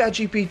 Go to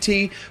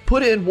ChatGPT,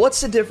 put in what's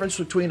the difference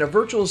between a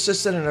virtual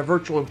assistant and a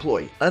virtual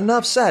employee.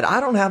 Enough said. I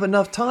don't have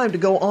enough time to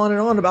go on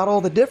and on about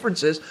all the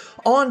differences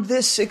on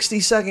this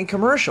 60-second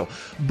commercial.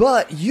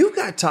 But you've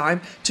got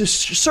time to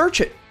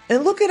search it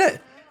and look at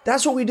it.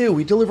 That's what we do.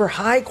 We deliver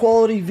high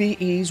quality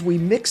VEs. We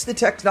mix the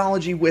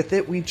technology with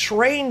it. We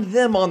train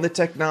them on the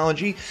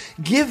technology,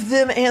 give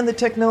them and the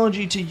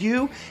technology to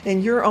you,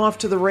 and you're off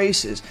to the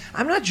races.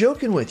 I'm not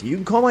joking with you. You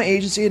can call my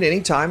agency at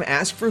any time,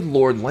 ask for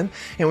Lordland,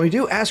 and we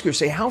do ask her,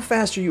 say, how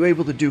fast are you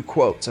able to do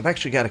quotes? I've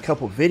actually got a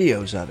couple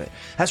videos of it.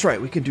 That's right.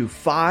 We can do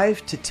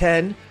 5 to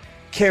 10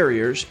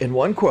 carriers in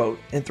one quote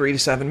in 3 to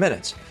 7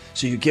 minutes.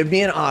 So you give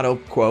me an auto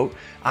quote,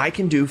 I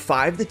can do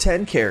 5 to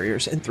 10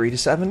 carriers in 3 to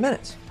 7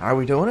 minutes. How are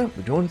we doing it?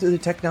 We're doing it through the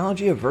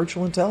technology of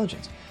virtual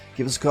intelligence.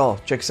 Give us a call.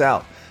 Check us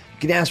out. You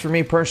can ask for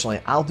me personally.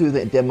 I'll do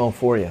the demo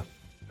for you.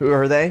 Who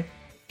are they?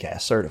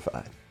 CAS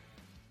certified.